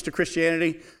when it comes to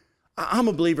Christianity, I'm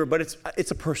a believer, but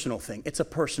it's a personal thing. It's a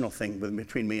personal thing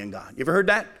between me and God. You ever heard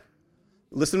that?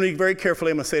 Listen to me very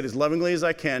carefully. I'm going to say it as lovingly as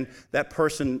I can. That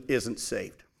person isn't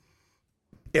saved.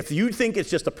 If you think it's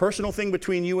just a personal thing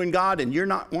between you and God and you're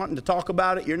not wanting to talk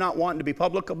about it, you're not wanting to be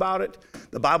public about it,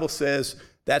 the Bible says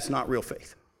that's not real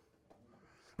faith.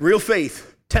 Real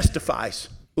faith testifies.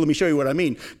 Let me show you what I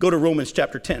mean. Go to Romans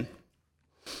chapter 10.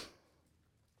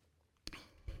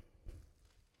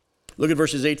 Look at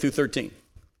verses 8 through 13.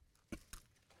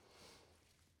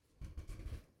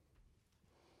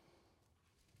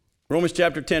 Romans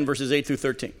chapter 10, verses 8 through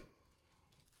 13.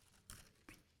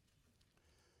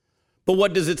 But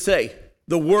what does it say?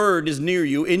 The word is near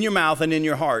you, in your mouth and in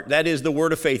your heart. That is the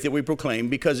word of faith that we proclaim.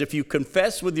 Because if you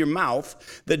confess with your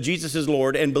mouth that Jesus is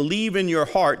Lord and believe in your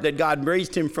heart that God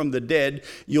raised him from the dead,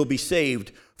 you'll be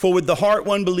saved. For with the heart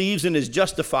one believes and is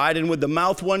justified, and with the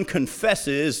mouth one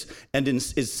confesses and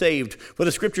is saved. For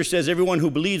the scripture says, everyone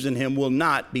who believes in him will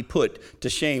not be put to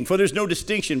shame. For there's no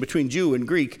distinction between Jew and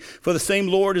Greek. For the same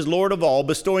Lord is Lord of all,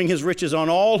 bestowing his riches on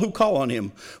all who call on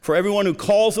him. For everyone who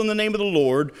calls on the name of the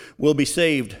Lord will be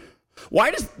saved.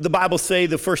 Why does the Bible say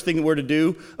the first thing that we're to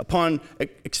do upon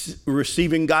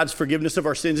receiving God's forgiveness of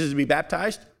our sins is to be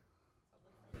baptized?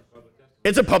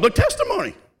 It's a public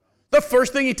testimony. The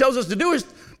first thing he tells us to do is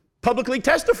publicly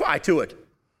testify to it.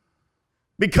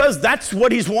 Because that's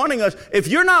what he's wanting us. If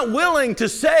you're not willing to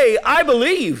say, I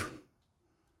believe,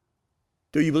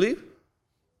 do you believe?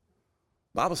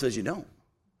 The Bible says you don't.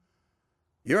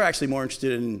 You're actually more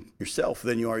interested in yourself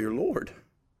than you are your Lord.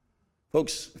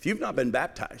 Folks, if you've not been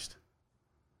baptized,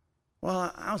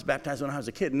 well, I was baptized when I was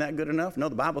a kid. Isn't that good enough? No,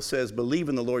 the Bible says believe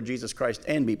in the Lord Jesus Christ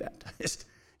and be baptized.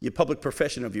 Your public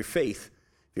profession of your faith.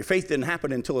 If your faith didn't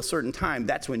happen until a certain time,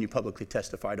 that's when you publicly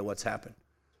testify to what's happened.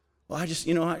 Well, I'm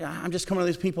just coming to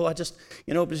these people. It's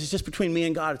just between me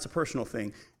and God. It's a personal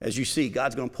thing. As you see,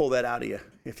 God's going to pull that out of you.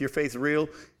 If your faith's real,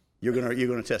 you're going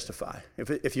to testify.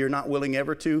 If you're not willing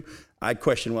ever to, I'd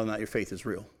question whether or not your faith is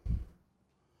real.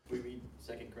 We read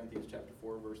 2 Corinthians chapter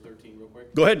 4, verse 13 real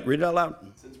quick. Go ahead, read it out loud.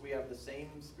 Since we have the same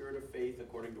spirit of faith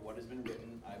according to what has been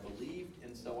written, I believed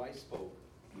and so I spoke.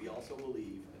 We also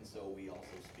believe and so we also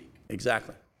speak.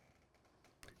 Exactly.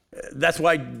 That's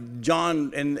why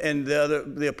John and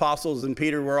the apostles and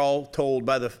Peter were all told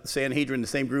by the Sanhedrin, the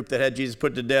same group that had Jesus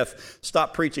put to death,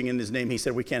 stop preaching in his name. He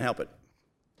said, we can't help it.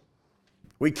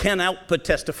 We can't help but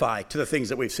testify to the things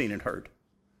that we've seen and heard.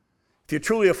 If you're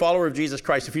truly a follower of Jesus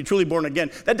Christ, if you're truly born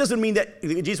again, that doesn't mean that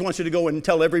Jesus wants you to go and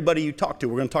tell everybody you talk to.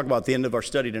 We're going to talk about at the end of our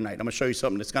study tonight. I'm going to show you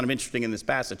something that's kind of interesting in this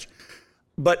passage.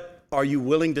 But are you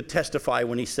willing to testify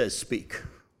when he says speak?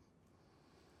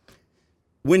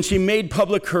 When she made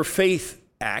public her faith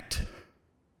act,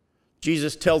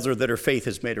 Jesus tells her that her faith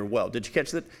has made her well. Did you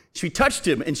catch that? She touched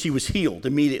him and she was healed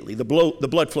immediately. The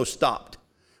blood flow stopped.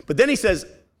 But then he says,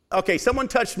 okay, someone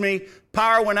touched me,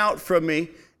 power went out from me,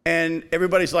 and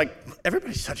everybody's like,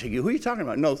 everybody's touching you. Who are you talking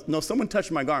about? No, someone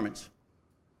touched my garments.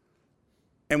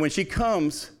 And when she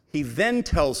comes, he then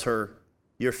tells her,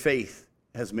 your faith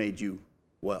has made you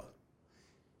well.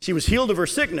 She was healed of her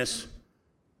sickness,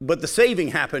 but the saving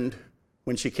happened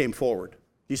when she came forward. Do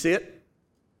you see it?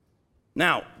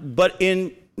 Now, but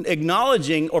in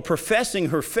acknowledging or professing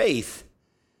her faith,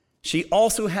 she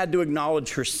also had to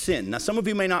acknowledge her sin. Now, some of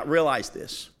you may not realize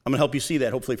this. I'm going to help you see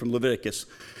that, hopefully, from Leviticus.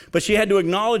 But she had to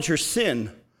acknowledge her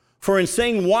sin, for in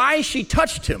saying why she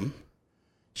touched him,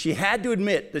 she had to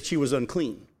admit that she was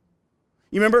unclean.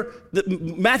 You remember,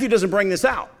 Matthew doesn't bring this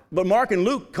out, but Mark and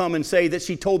Luke come and say that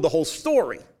she told the whole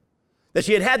story. That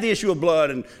she had had the issue of blood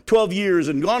and 12 years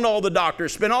and gone to all the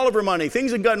doctors, spent all of her money.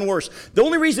 Things had gotten worse. The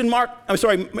only reason Mark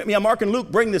and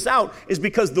Luke bring this out is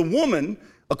because the woman,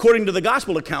 according to the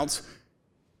gospel accounts,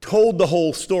 told the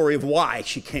whole story of why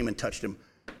she came and touched him.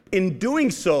 In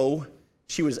doing so,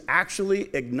 she was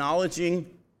actually acknowledging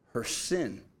her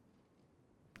sin.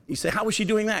 You say, how was she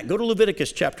doing that? Go to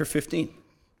Leviticus chapter 15.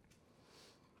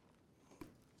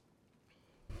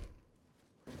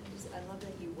 I love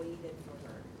that he waited for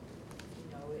her.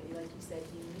 Like you said,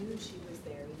 he knew she was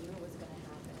there. He knew it was going to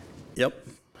happen. Yep.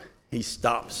 He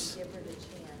stops. Give her the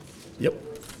chance to do Yep.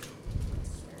 what was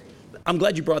necessary. I'm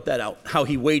glad you brought that out, how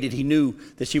he waited. He knew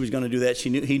that she was going to do that.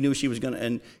 He knew she was going to,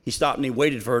 and he stopped and he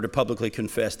waited for her to publicly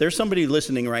confess. There's somebody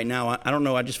listening right now. I don't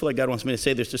know. I just feel like God wants me to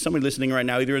say this. There's somebody listening right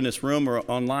now, either in this room or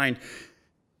online,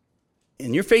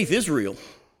 and your faith is real,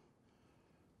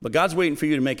 but God's waiting for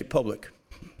you to make it public.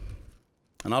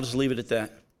 And I'll just leave it at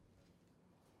that.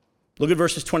 Look at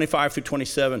verses 25 through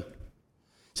 27. It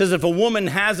says, if a woman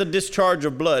has a discharge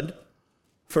of blood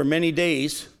for many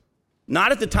days,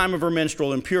 not at the time of her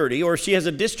menstrual impurity, or if she has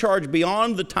a discharge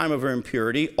beyond the time of her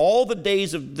impurity, all the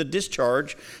days of the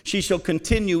discharge she shall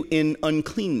continue in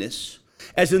uncleanness.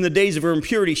 As in the days of her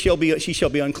impurity she shall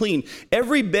be unclean.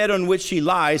 Every bed on which she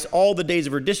lies, all the days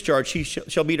of her discharge, she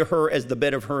shall be to her as the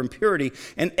bed of her impurity.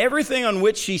 And everything on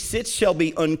which she sits shall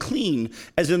be unclean,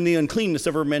 as in the uncleanness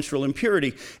of her menstrual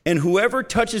impurity. And whoever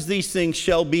touches these things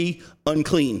shall be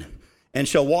unclean, and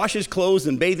shall wash his clothes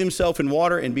and bathe himself in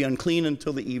water and be unclean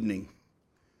until the evening.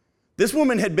 This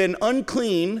woman had been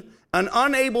unclean and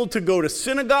unable to go to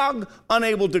synagogue,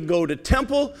 unable to go to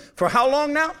temple for how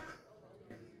long now?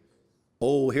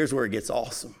 Oh, here's where it gets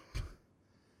awesome.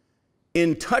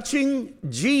 In touching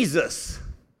Jesus,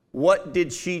 what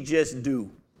did she just do?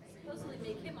 Supposedly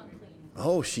make him unclean.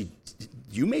 Oh,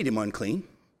 you made him unclean.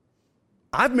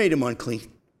 I've made him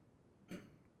unclean.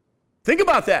 Think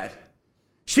about that.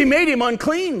 She made him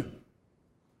unclean.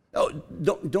 Oh,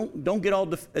 don't get all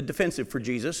defensive for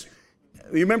Jesus.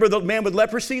 You remember the man with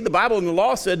leprosy? The Bible and the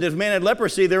law said if a man had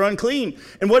leprosy, they're unclean.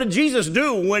 And what did Jesus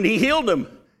do when he healed him?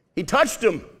 He touched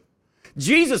him.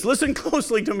 Jesus, listen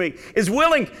closely to me, is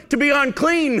willing to be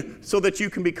unclean so that you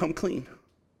can become clean.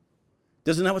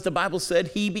 Isn't that what the Bible said?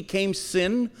 He became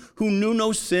sin who knew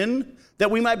no sin, that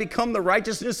we might become the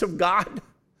righteousness of God.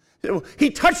 He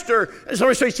touched her.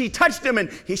 So she touched him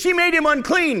and she made him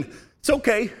unclean. It's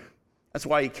okay. That's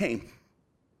why he came.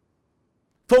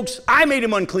 Folks, I made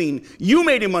him unclean. You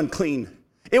made him unclean.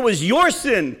 It was your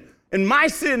sin and my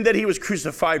sin that he was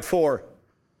crucified for.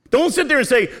 Don't sit there and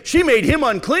say, she made him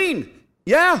unclean.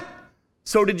 Yeah,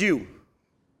 so did you.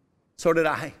 So did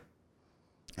I.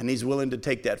 And he's willing to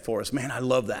take that for us. Man, I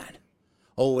love that.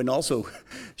 Oh, and also,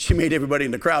 she made everybody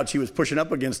in the crowd she was pushing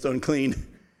up against unclean.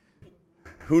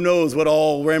 Who knows what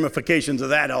all ramifications of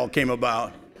that all came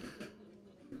about.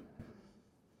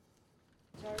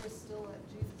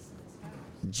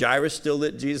 Jairus still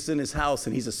let Jesus in his house,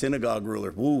 and he's a synagogue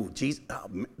ruler. Ooh, Jesus.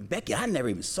 Oh, Becky, I never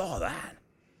even saw that.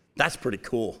 That's pretty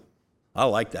cool. I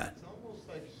like that. It's almost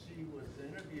like she was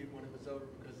interviewed when it was over,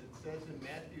 because it says in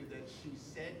Matthew that she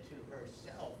said to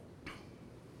herself.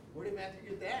 Where did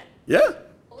Matthew get that? Yeah.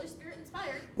 Holy Spirit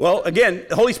inspired. Well, again,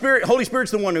 Holy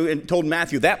Spirit's the one who told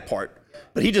Matthew that part.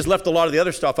 But he just left a lot of the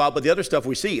other stuff out. But the other stuff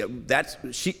we see, that's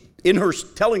she in her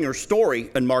telling her story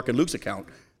in Mark and Luke's account.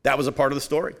 That was a part of the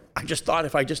story. I just thought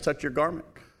if I just touch your garment.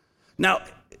 Now,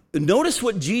 notice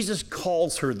what Jesus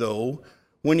calls her, though,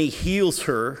 when he heals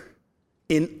her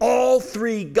in all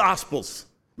three Gospels.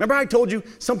 Remember I told you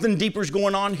something deeper is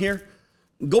going on here?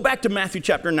 Go back to Matthew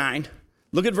chapter 9.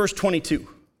 Look at verse 22.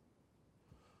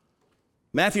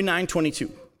 Matthew 9:22.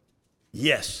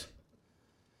 Yes.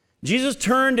 Jesus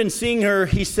turned and seeing her,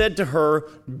 he said to her,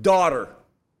 daughter,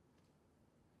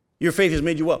 your faith has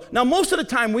made you well. Now, most of the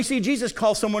time we see Jesus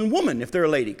call someone woman if they're a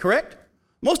lady, correct?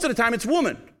 Most of the time it's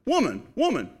woman, woman,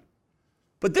 woman.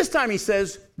 But this time he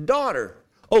says daughter.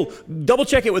 Oh, double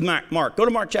check it with Mark. Go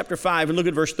to Mark chapter 5 and look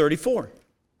at verse 34.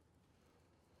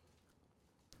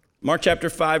 Mark chapter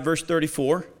 5, verse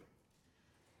 34.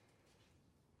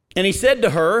 And he said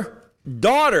to her,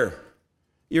 daughter,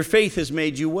 your faith has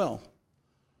made you well.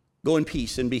 Go in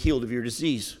peace and be healed of your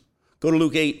disease. Go to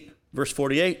Luke 8, verse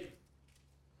 48.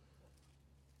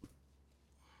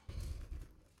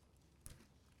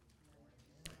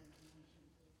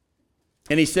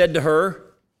 And he said to her,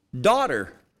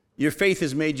 daughter, your faith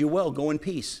has made you well. Go in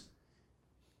peace.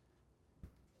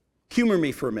 Humor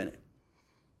me for a minute.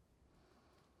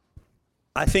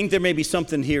 I think there may be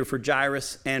something here for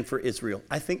Jairus and for Israel.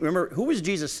 Remember, who was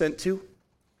Jesus sent to?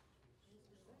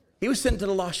 He was sent to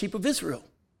the lost sheep of Israel.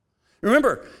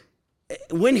 Remember,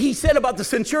 when he said about the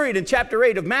centurion in chapter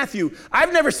 8 of Matthew,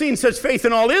 I've never seen such faith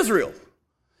in all Israel.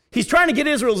 He's trying to get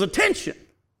Israel's attention.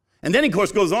 And then, of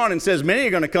course, goes on and says, many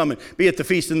are going to come and be at the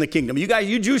feast in the kingdom.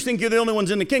 You Jews think you're the only ones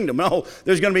in the kingdom. No,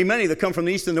 there's going to be many that come from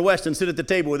the east and the west and sit at the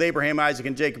table with Abraham, Isaac,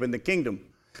 and Jacob in the kingdom.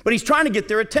 But he's trying to get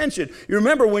their attention. You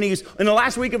remember when he's, in the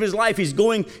last week of his life, he's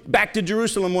going back to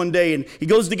Jerusalem one day, and he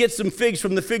goes to get some figs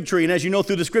from the fig tree. And as you know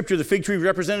through the scripture, the fig tree is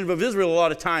representative of Israel a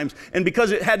lot of times. And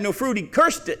because it had no fruit, he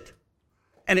cursed it,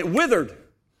 and it withered.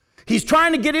 He's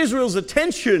trying to get Israel's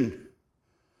attention.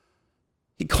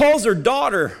 He calls her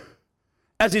daughter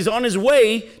as he's on his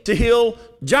way to heal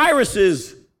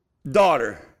Jairus'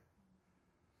 daughter.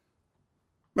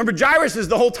 Remember, Jairus is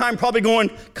the whole time probably going,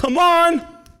 come on.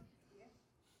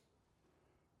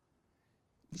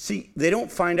 See, they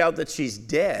don't find out that she's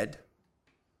dead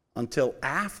until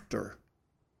after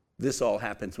this all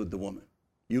happens with the woman.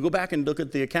 You go back and look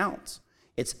at the accounts.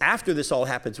 It's after this all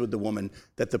happens with the woman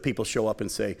that the people show up and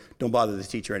say, don't bother the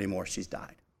teacher anymore, she's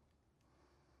died.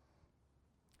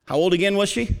 How old again was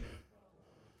she?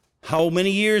 How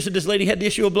many years had this lady had the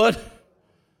issue of blood?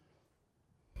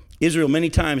 Israel many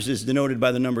times is denoted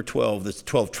by the number 12. There's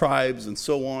 12 tribes and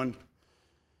so on.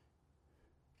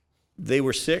 They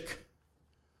were sick,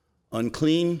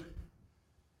 unclean,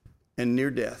 and near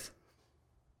death.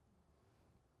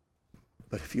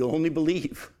 But if you only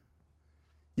believe,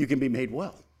 you can be made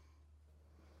well.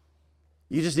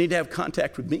 You just need to have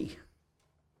contact with me.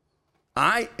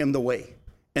 I am the way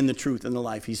and the truth and the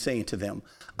life, he's saying to them.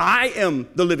 I am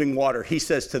the living water, he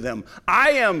says to them. I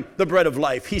am the bread of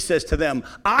life, he says to them.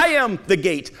 I am the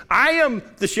gate. I am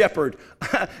the shepherd.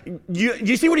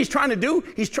 You see what he's trying to do?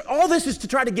 All this is to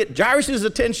try to get Jairus'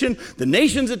 attention, the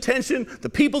nation's attention, the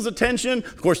people's attention,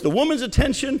 of course, the woman's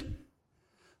attention.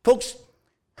 Folks,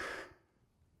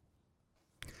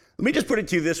 let me just put it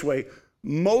to you this way.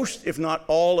 Most, if not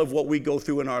all, of what we go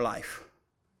through in our life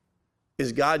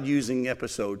is God using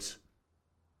episodes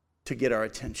to get our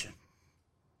attention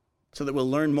so that we'll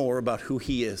learn more about who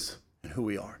he is and who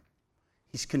we are.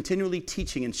 He's continually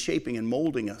teaching and shaping and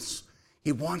molding us.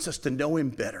 He wants us to know him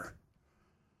better.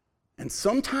 And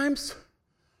sometimes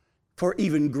for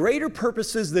even greater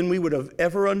purposes than we would have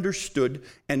ever understood,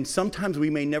 and sometimes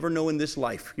we may never know in this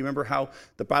life. You remember how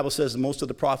the Bible says most of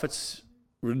the prophets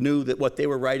knew that what they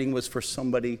were writing was for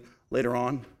somebody later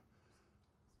on?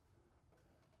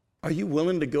 Are you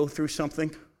willing to go through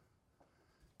something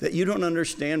that you don't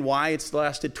understand why it's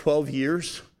lasted 12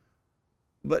 years,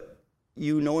 but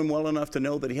you know him well enough to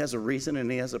know that he has a reason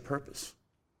and he has a purpose?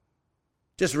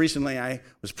 Just recently, I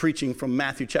was preaching from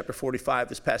Matthew chapter 45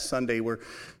 this past Sunday, where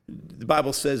the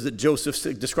Bible says that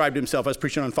Joseph described himself, I was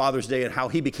preaching on Father's Day, and how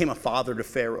he became a father to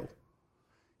Pharaoh.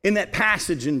 In that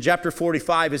passage in chapter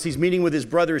 45, as he's meeting with his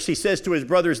brothers, he says to his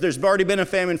brothers, there's already been a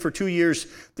famine for 2 years.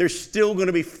 There's still going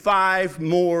to be 5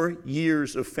 more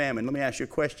years of famine. Let me ask you a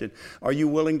question. Are you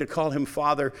willing to call him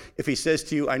Father if he says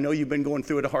to you, I know you've been going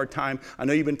through it a hard time. I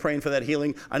know you've been praying for that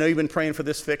healing. I know you've been praying for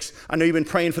this fix. I know you've been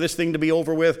praying for this thing to be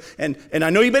over with. And I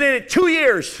know you've been in it 2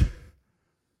 years.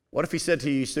 What if he said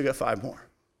to you, you still got 5 more?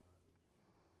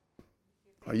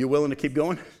 Are you willing to keep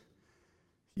going?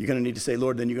 You're going to need to say,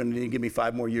 Lord, then you're going to need to give me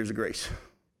 5 more years of grace.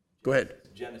 Go ahead.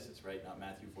 Genesis, right? Not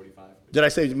Matthew 45. Did I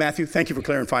say Matthew? Thank you for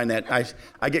clarifying that.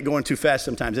 I get going too fast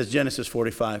sometimes. That's Genesis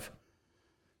 45.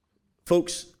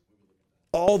 Folks,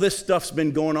 all this stuff's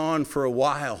been going on for a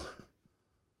while.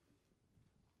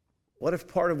 What if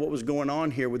part of what was going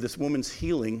on here with this woman's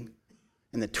healing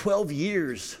in the 12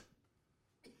 years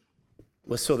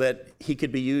was so that he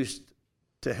could be used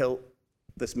to help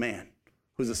this man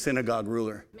who's a synagogue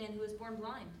ruler? The man who was born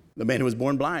blind. The man who was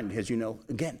born blind, as you know.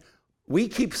 Again, we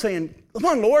keep saying, come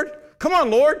on, Lord. Come on,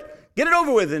 Lord. Get it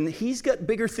over with. And he's got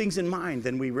bigger things in mind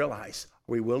than we realize.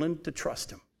 Are we willing to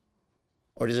trust him?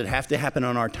 Or does it have to happen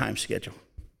on our time schedule?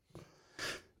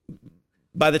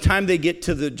 By the time they get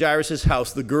to the Jairus'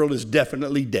 house, the girl is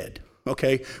definitely dead.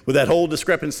 Okay? With that whole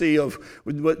discrepancy of,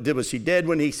 was she dead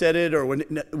when he said it? Or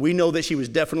when we know that she was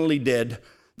definitely dead.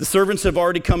 The servants have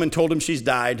already come and told him she's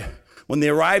died. When they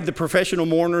arrive, the professional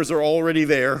mourners are already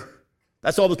there.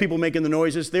 That's all the people making the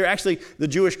noises. They're actually, the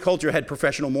Jewish culture had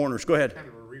professional mourners. Go ahead. Kind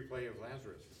of a replay of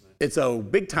Lazarus, isn't it? It's a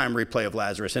big-time replay of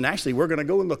Lazarus. And actually, we're going to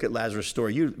go and look at Lazarus'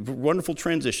 story. Wonderful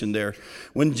transition there.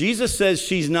 When Jesus says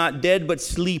she's not dead but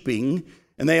sleeping,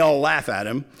 and they all laugh at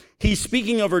him, he's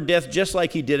speaking of her death just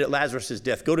like he did at Lazarus'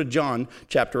 death. Go to John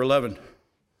chapter 11.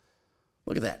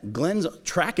 Look at that. Glenn's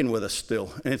tracking with us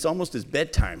still, and it's almost his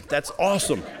bedtime. That's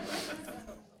awesome.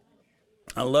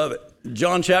 I love it.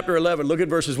 John chapter 11, look at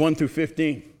verses 1 through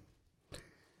 15.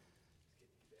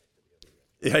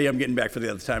 Yeah, I'm getting back for the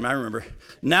other time. I remember.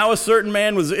 Now a certain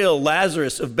man was ill,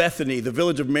 Lazarus of Bethany, the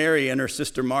village of Mary and her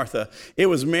sister Martha. It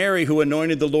was Mary who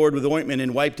anointed the Lord with ointment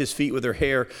and wiped his feet with her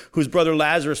hair, whose brother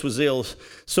Lazarus was ill.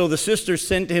 So the sisters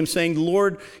sent to him, saying,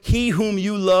 Lord, he whom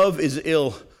you love is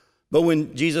ill. But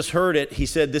when Jesus heard it, he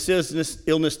said, this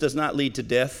illness does not lead to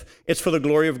death. It's for the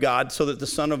glory of God, so that the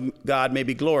Son of God may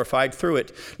be glorified through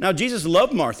it. Now, Jesus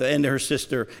loved Martha and her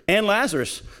sister and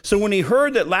Lazarus. So when he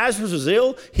heard that Lazarus was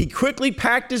ill, he quickly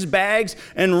packed his bags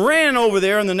and ran over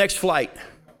there on the next flight.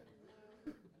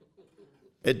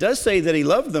 It does say that he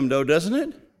loved them, though, doesn't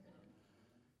it?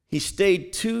 He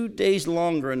stayed 2 days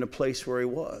longer in the place where he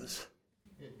was.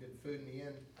 He had good food in the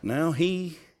end. Now,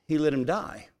 he let him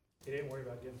die. He didn't worry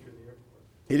about getting through the airport.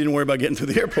 He didn't worry about getting through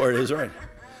the airport, is right.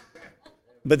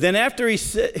 But then after he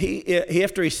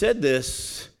said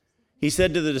this, he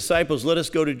said to the disciples, let us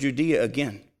go to Judea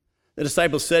again. The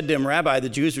disciples said to him, Rabbi, the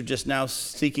Jews are just now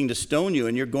seeking to stone you,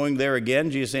 and you're going there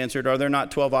again? Jesus answered, are there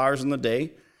not 12 hours in the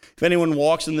day? If anyone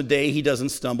walks in the day, he doesn't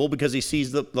stumble because he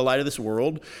sees the light of this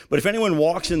world. But if anyone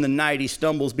walks in the night, he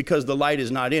stumbles because the light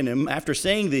is not in him. After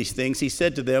saying these things, he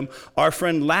said to them, our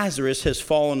friend Lazarus has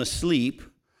fallen asleep,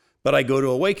 but I go to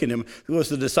awaken him. It was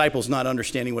the disciples not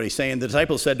understanding what he's saying. The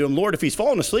disciples said to him, Lord, if he's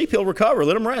fallen asleep, he'll recover.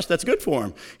 Let him rest. That's good for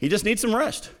him. He just needs some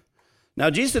rest. Now,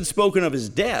 Jesus had spoken of his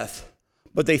death,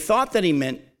 but they thought that he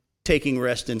meant taking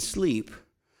rest and sleep.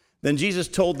 Then Jesus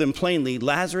told them plainly,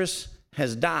 Lazarus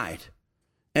has died.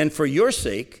 And for your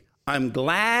sake, I'm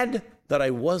glad that I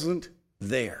wasn't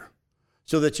there,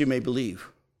 so that you may believe.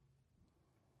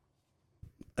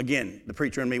 Again, the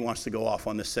preacher in me wants to go off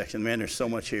on this section. Man, there's so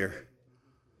much here.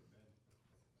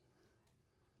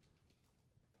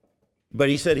 But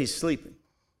he said he's sleeping.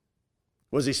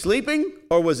 Was he sleeping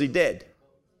or was he dead?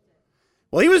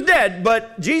 Well, he was dead,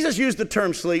 but Jesus used the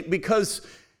term sleep because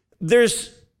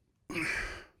there's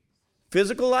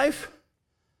physical life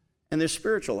and there's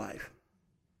spiritual life.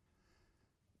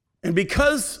 And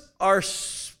because our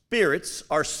spirits,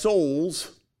 our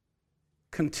souls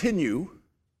continue,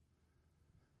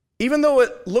 even though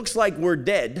it looks like we're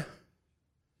dead,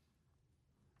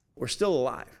 we're still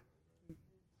alive.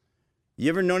 You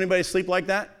ever know anybody sleep like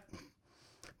that?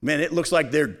 Man, it looks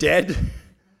like they're dead,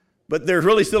 but they're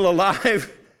really still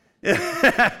alive.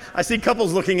 I see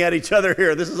couples looking at each other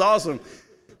here. This is awesome.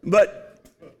 But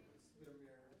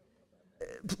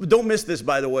don't miss this,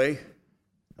 by the way.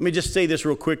 Let me just say this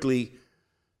real quickly.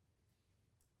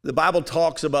 The Bible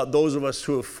talks about those of us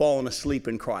who have fallen asleep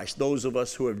in Christ, those of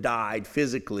us who have died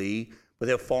physically, but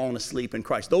have fallen asleep in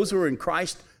Christ. Those who are in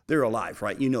Christ, they're alive,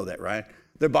 right? You know that, right?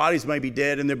 Their bodies may be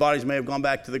dead and their bodies may have gone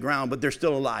back to the ground, but they're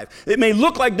still alive. It may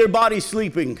look like their body's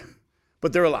sleeping,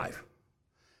 but they're alive.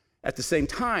 At the same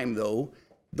time, though,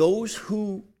 those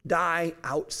who die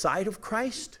outside of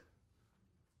Christ,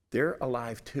 they're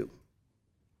alive too.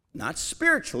 Not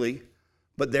spiritually,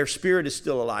 but their spirit is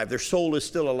still alive. Their soul is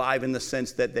still alive in the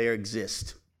sense that they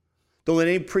exist. Don't let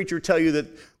any preacher tell you that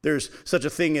there's such a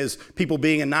thing as people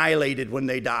being annihilated when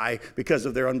they die because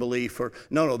of their unbelief.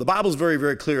 No, the Bible's very,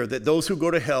 very clear that those who go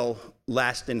to hell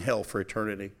last in hell for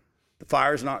eternity. The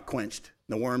fire is not quenched.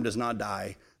 The worm does not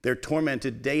die. They're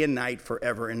tormented day and night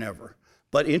forever and ever.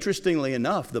 But interestingly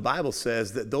enough, the Bible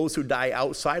says that those who die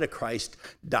outside of Christ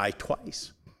die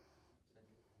twice.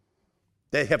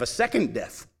 They have a second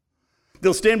death.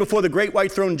 They'll stand before the great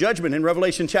white throne judgment in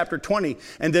Revelation chapter 20,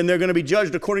 and then they're going to be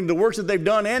judged according to the works that they've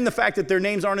done and the fact that their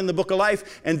names aren't in the book of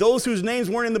life. And those whose names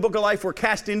weren't in the book of life were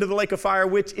cast into the lake of fire,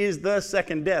 which is the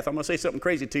second death. I'm going to say something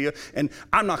crazy to you, and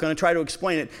I'm not going to try to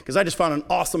explain it because I just found an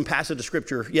awesome passage of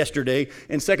scripture yesterday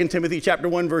in 2 Timothy chapter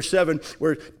 1, verse 7,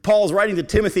 where Paul's writing to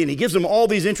Timothy, and he gives him all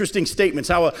these interesting statements,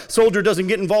 how a soldier doesn't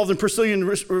get involved in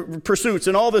pursuits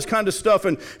and all this kind of stuff,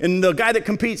 and the guy that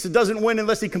competes doesn't win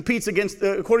unless he competes against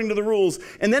according to the rules.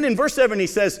 And then in verse 7, he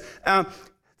says,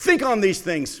 think on these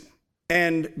things,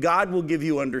 and God will give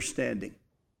you understanding.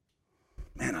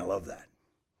 Man, I love that.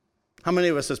 How many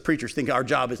of us as preachers think our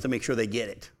job is to make sure they get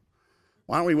it?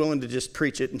 Why aren't we willing to just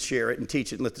preach it and share it and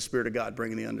teach it and let the Spirit of God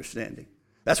bring the understanding?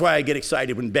 That's why I get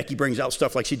excited when Becky brings out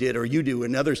stuff like she did, or you do,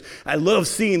 and others. I love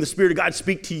seeing the Spirit of God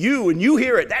speak to you, and you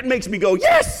hear it. That makes me go,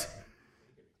 yes!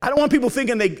 I don't want people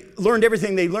thinking they learned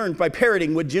everything they learned by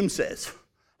parroting what Jim says.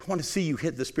 I want to see you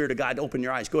hit the Spirit of God to open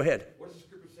your eyes. Go ahead. What does the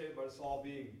scripture say about us all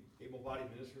being able-bodied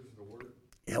ministers of the word?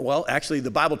 Yeah, well, actually,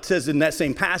 the Bible says in that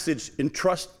same passage,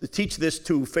 teach this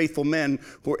to faithful men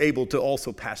who are able to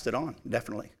also pass it on,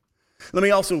 definitely. Let me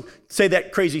also say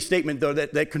that crazy statement, though,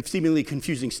 that seemingly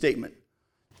confusing statement.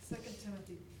 2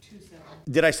 Timothy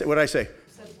 2:7. What did I say? You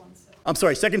said 1:7. I'm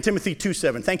sorry, 2 Timothy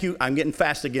 2:7. Thank you. I'm getting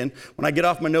fast again. When I get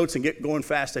off my notes and get going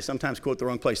fast, I sometimes quote the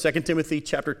wrong place. 2 Timothy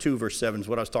chapter 2, verse 7 is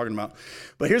what I was talking about.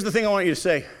 But here's the thing I want you to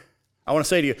say. I want to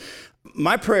say to you,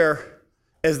 my prayer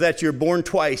is that you're born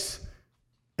twice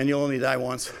and you'll only die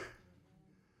once.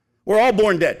 We're all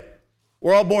born dead.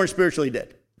 We're all born spiritually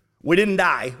dead. We didn't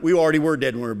die. We already were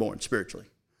dead when we were born spiritually.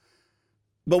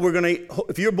 But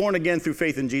if you're born again through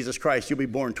faith in Jesus Christ, you'll be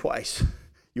born twice.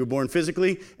 You're born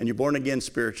physically, and you're born again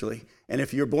spiritually. And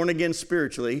if you're born again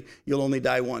spiritually, you'll only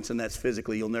die once, and that's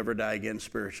physically. You'll never die again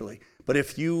spiritually. But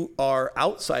if you are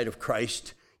outside of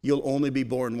Christ, you'll only be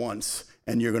born once,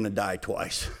 and you're going to die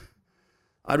twice.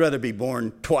 I'd rather be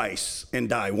born twice and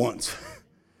die once.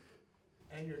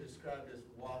 And you're described as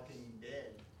walking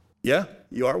dead. Yeah,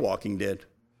 you are walking dead.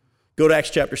 Go to Acts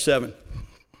chapter 7.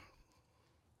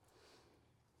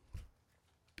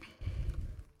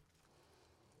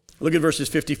 Look at verses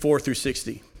 54 through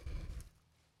 60.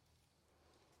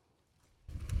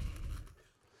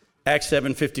 Acts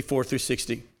 7, 54 through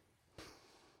 60.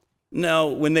 Now,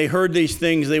 when they heard these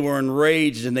things, they were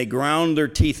enraged, and they ground their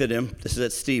teeth at him. This is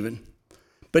at Stephen.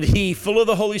 But he, full of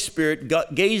the Holy Spirit,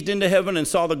 gazed into heaven and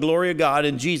saw the glory of God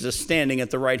and Jesus standing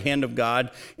at the right hand of God.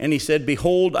 And he said,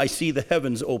 Behold, I see the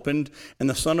heavens opened, and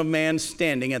the Son of Man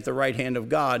standing at the right hand of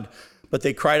God. But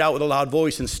they cried out with a loud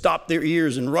voice and stopped their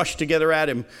ears and rushed together at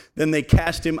him. Then they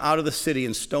cast him out of the city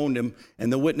and stoned him.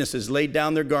 And the witnesses laid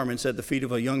down their garments at the feet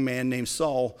of a young man named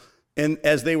Saul. And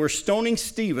as they were stoning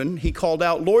Stephen, he called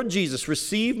out, Lord Jesus,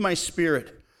 receive my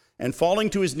spirit. And falling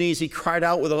to his knees, he cried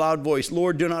out with a loud voice,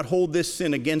 Lord, do not hold this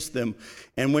sin against them.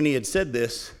 And when he had said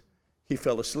this, he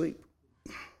fell asleep.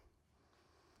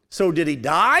 So did he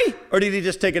die, or did he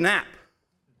just take a nap?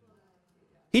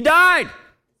 He died.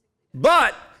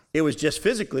 But it was just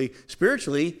physically.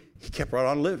 Spiritually, he kept right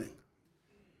on living.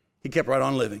 He kept right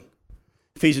on living.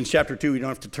 Ephesians chapter 2, you don't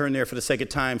have to turn there for the second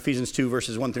time. Ephesians 2,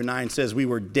 verses 1 through 9 says, we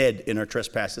were dead in our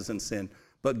trespasses and sin,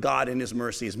 but God in his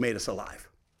mercy has made us alive.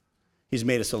 He's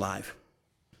made us alive.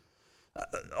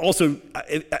 Also,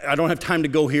 I don't have time to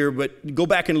go here, but go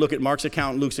back and look at Mark's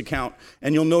account, Luke's account,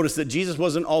 and you'll notice that Jesus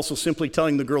wasn't also simply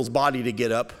telling the girl's body to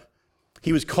get up.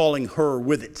 He was calling her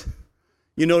with it.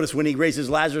 You notice when he raises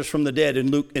Lazarus from the dead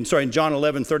in John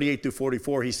 11, 38 through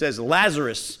 44, he says,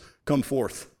 Lazarus, come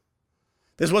forth.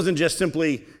 This wasn't just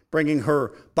simply bringing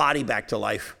her body back to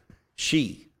life.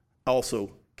 She also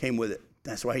came with it.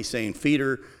 That's why he's saying, feed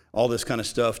her, all this kind of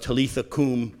stuff, Talitha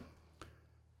cum.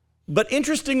 But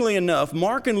interestingly enough,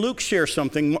 Mark and Luke share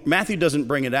something. Matthew doesn't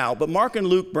bring it out, but Mark and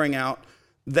Luke bring out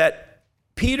that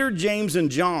Peter, James,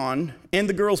 and John, and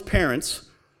the girl's parents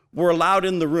were allowed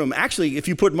in the room. Actually, if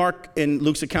you put Mark and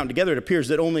Luke's account together, it appears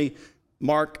that only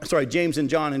James and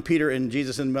John and Peter and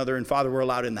Jesus and mother and father were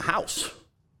allowed in the house.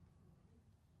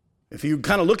 If you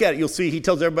kind of look at it, you'll see he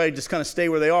tells everybody just kind of stay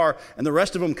where they are, and the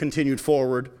rest of them continued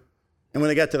forward. And when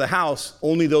they got to the house,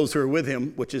 only those who were with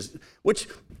him, which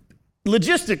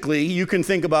logistically, you can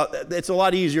think about, it's a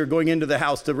lot easier going into the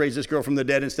house to raise this girl from the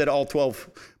dead instead of all 12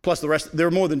 plus the rest. There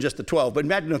were more than just the 12. But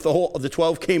imagine if the whole of the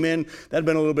 12 came in, that'd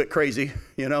been a little bit crazy,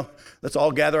 Let's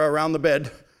all gather around the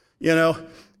bed,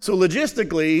 So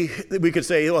logistically, we could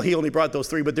say, well, he only brought those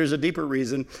 3, but there's a deeper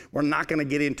reason. We're not going to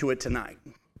get into it tonight.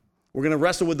 We're going to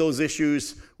wrestle with those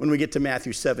issues when we get to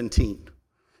Matthew 17.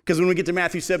 Because when we get to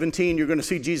Matthew 17, you're going to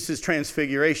see Jesus'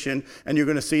 transfiguration, and you're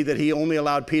going to see that he only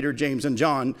allowed Peter, James, and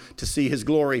John to see his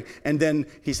glory. And then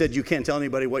he said, you can't tell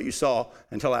anybody what you saw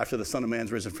until after the Son of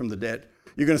Man's risen from the dead.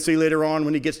 You're going to see later on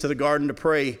when he gets to the garden to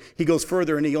pray, he goes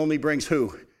further and he only brings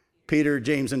who? Peter,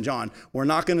 James, and John. We're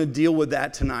not going to deal with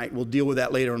that tonight. We'll deal with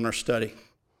that later in our study.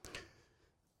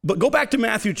 But go back to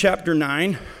Matthew chapter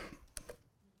 9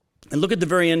 and look at the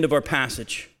very end of our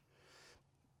passage.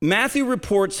 Matthew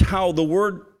reports how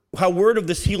word of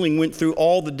this healing went through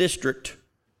all the district.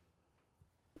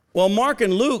 While Mark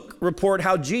and Luke report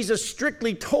how Jesus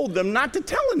strictly told them not to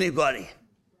tell anybody. Isn't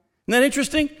that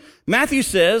interesting? Matthew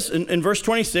says in verse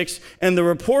 26, and the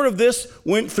report of this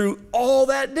went through all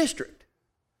that district.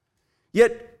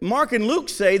 Yet Mark and Luke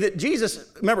say that Jesus,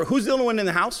 remember, who's the only one in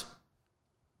the house?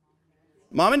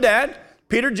 Mom and Dad,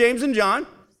 Peter, James, and John.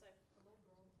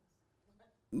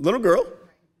 Little girl.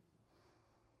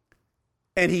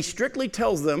 And he strictly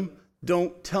tells them,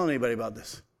 don't tell anybody about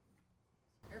this.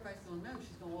 Everybody's going to know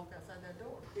she's going to walk outside that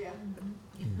door. Yeah.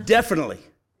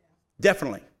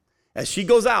 Definitely. As she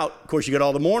goes out, of course, you got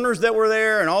all the mourners that were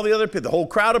there and all the other people, the whole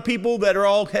crowd of people that are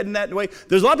all heading that way.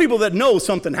 There's a lot of people that know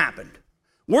something happened.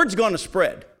 Word's going to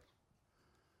spread.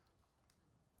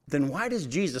 Then why does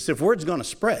Jesus, if word's going to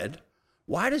spread,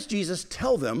 why does Jesus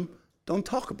tell them, don't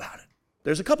talk about it?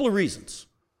 There's a couple of reasons.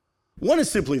 One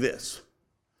is simply this.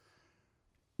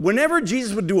 Whenever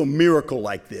Jesus would do a miracle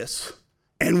like this,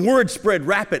 and word spread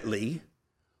rapidly,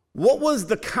 what was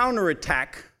the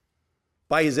counterattack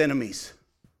by his enemies?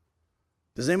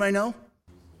 Does anybody know?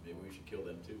 Maybe we should kill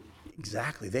them too.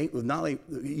 Exactly.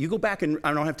 You go back, and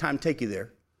I don't have time to take you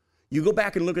there. You go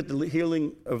back and look at the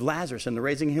healing of Lazarus and the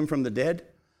raising him from the dead.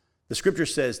 The scripture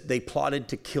says they plotted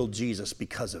to kill Jesus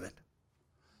because of it.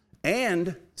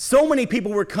 And so many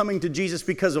people were coming to Jesus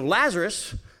because of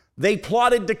Lazarus, they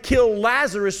plotted to kill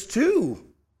Lazarus too.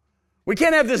 We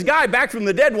can't have this guy back from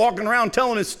the dead walking around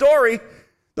telling his story.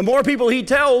 The more people he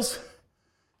tells,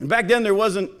 and back then there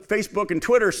wasn't Facebook and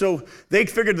Twitter, so they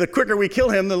figured the quicker we kill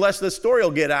him, the less the story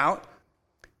will get out.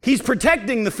 He's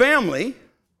protecting the family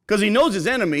because he knows his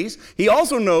enemies. He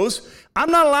also knows,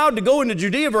 I'm not allowed to go into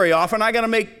Judea very often. I got to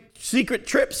make secret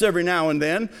trips every now and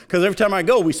then because every time I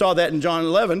go, we saw that in John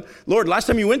 11. Lord, last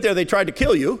time you went there, they tried to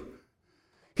kill you.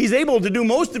 He's able to do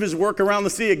most of his work around the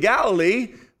Sea of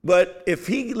Galilee, but if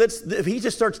he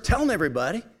just starts telling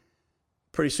everybody,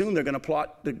 pretty soon they're going to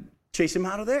plot to chase him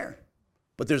out of there.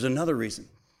 But there's another reason,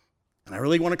 and I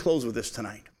really want to close with this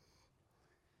tonight.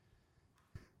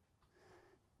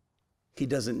 He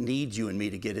doesn't need you and me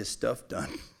to get his stuff done.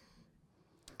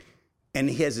 And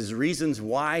he has his reasons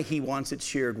why he wants it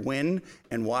shared when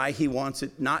and why he wants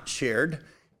it not shared.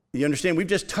 You understand? We've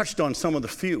just touched on some of the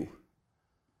few.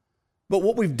 But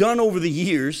what we've done over the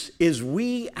years is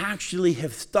we actually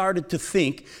have started to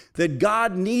think that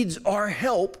God needs our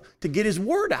help to get his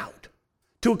word out,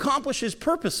 to accomplish his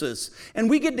purposes. And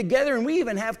we get together and we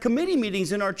even have committee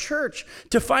meetings in our church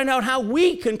to find out how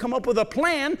we can come up with a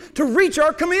plan to reach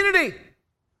our community.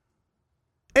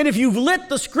 And if you've let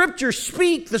the scripture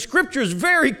speak, the scripture is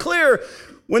very clear.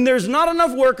 When there's not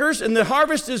enough workers and the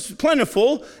harvest is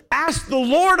plentiful, ask the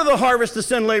Lord of the harvest to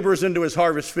send laborers into his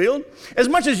harvest field. As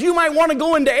much as you might want to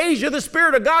go into Asia, the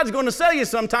Spirit of God's going to tell you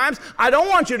sometimes, I don't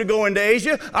want you to go into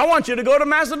Asia. I want you to go to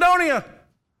Macedonia.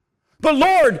 But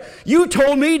Lord, you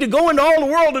told me to go into all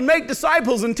the world and make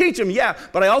disciples and teach them. Yeah,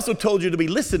 but I also told you to be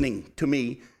listening to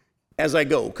me as I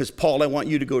go, because Paul, I want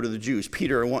you to go to the Jews. Paul,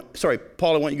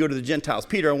 I want you to go to the Gentiles.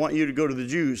 Peter, I want you to go to the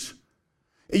Jews.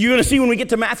 You're going to see when we get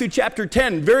to Matthew chapter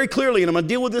 10 very clearly, and I'm going to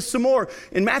deal with this some more.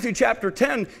 In Matthew chapter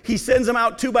 10, he sends them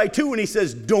out 2 by 2, and he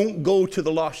says, don't go to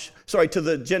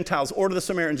the Gentiles or to the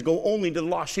Samaritans. Go only to the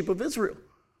lost sheep of Israel.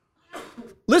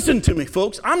 Listen to me,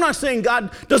 folks. I'm not saying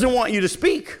God doesn't want you to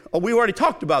speak. Oh, we already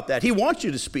talked about that. He wants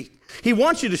you to speak. He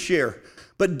wants you to share.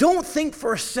 But don't think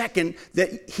for a second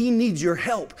that he needs your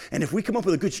help. And if we come up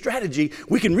with a good strategy,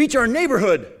 we can reach our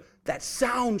neighborhood. That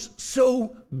sounds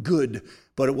so good.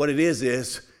 But what it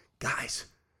is, guys,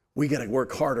 we got to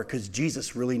work harder because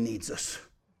Jesus really needs us.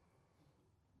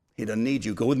 He doesn't need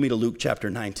you. Go with me to Luke chapter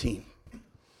 19.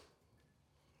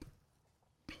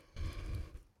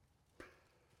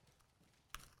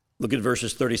 Look at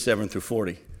verses 37 through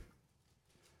 40.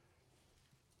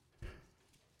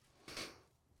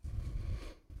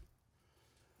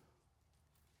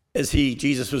 As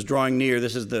Jesus was drawing near,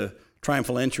 this is the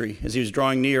triumphal entry. As he was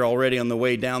drawing near already on the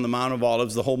way down the Mount of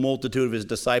Olives, the whole multitude of his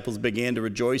disciples began to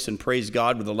rejoice and praise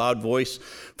God with a loud voice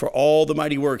for all the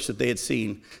mighty works that they had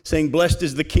seen, saying, blessed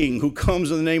is the King who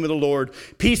comes in the name of the Lord,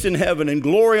 peace in heaven and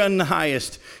glory on the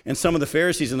highest. And some of the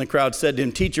Pharisees in the crowd said to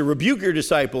him, teacher, rebuke your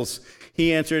disciples.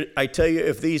 He answered, I tell you,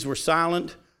 if these were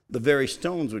silent, the very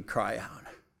stones would cry out.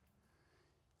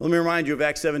 Let me remind you of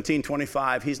Acts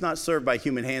 17:25. He's not served by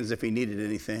human hands if he needed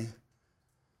anything.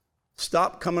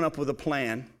 Stop coming up with a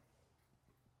plan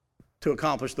to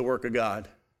accomplish the work of God.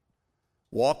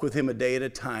 Walk with him a day at a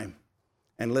time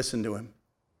and listen to him.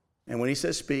 And when he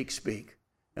says speak, speak.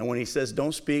 And when he says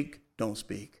don't speak, don't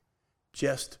speak.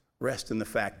 Just rest in the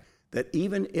fact that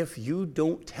even if you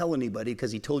don't tell anybody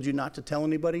because he told you not to tell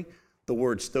anybody, the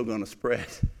word's still going to spread.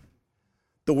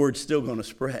 The word's still going to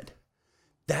spread.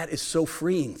 That is so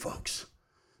freeing, folks.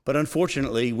 But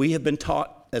unfortunately, we have been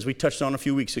taught, as we touched on a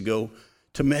few weeks ago,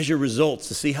 to measure results,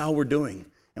 to see how we're doing.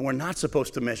 And we're not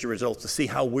supposed to measure results to see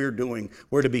how we're doing.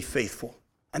 We're to be faithful.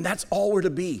 And that's all we're to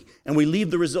be. And we leave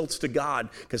the results to God,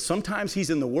 because sometimes he's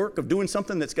in the work of doing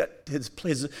something that's got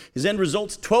his end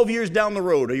results 12 years down the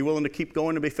road. Are you willing to keep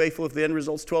going to be faithful if the end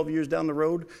result's 12 years down the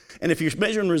road? And if you're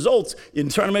measuring results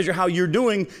and trying to measure how you're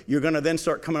doing, you're going to then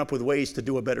start coming up with ways to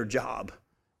do a better job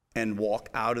and walk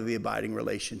out of the abiding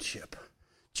relationship.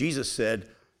 Jesus said,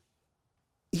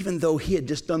 even though he had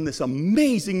just done this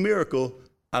amazing miracle,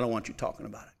 I don't want you talking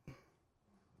about it.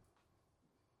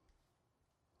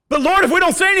 But Lord, if we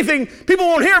don't say anything, people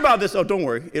won't hear about this. Oh, don't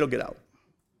worry, it'll get out.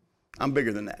 I'm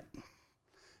bigger than that.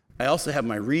 I also have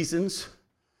my reasons,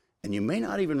 and you may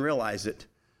not even realize it.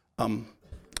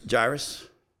 Jairus,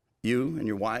 you and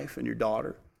your wife and your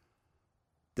daughter,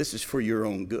 this is for your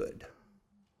own good.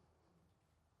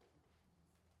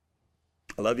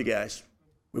 I love you guys.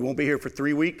 We won't be here for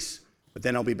 3 weeks, but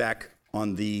then I'll be back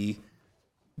on the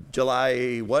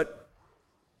July what?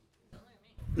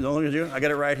 No, I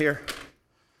got it right here.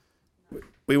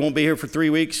 We won't be here for 3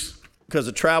 weeks because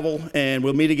of travel, and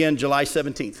we'll meet again July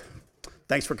 17th.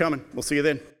 Thanks for coming. We'll see you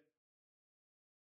then.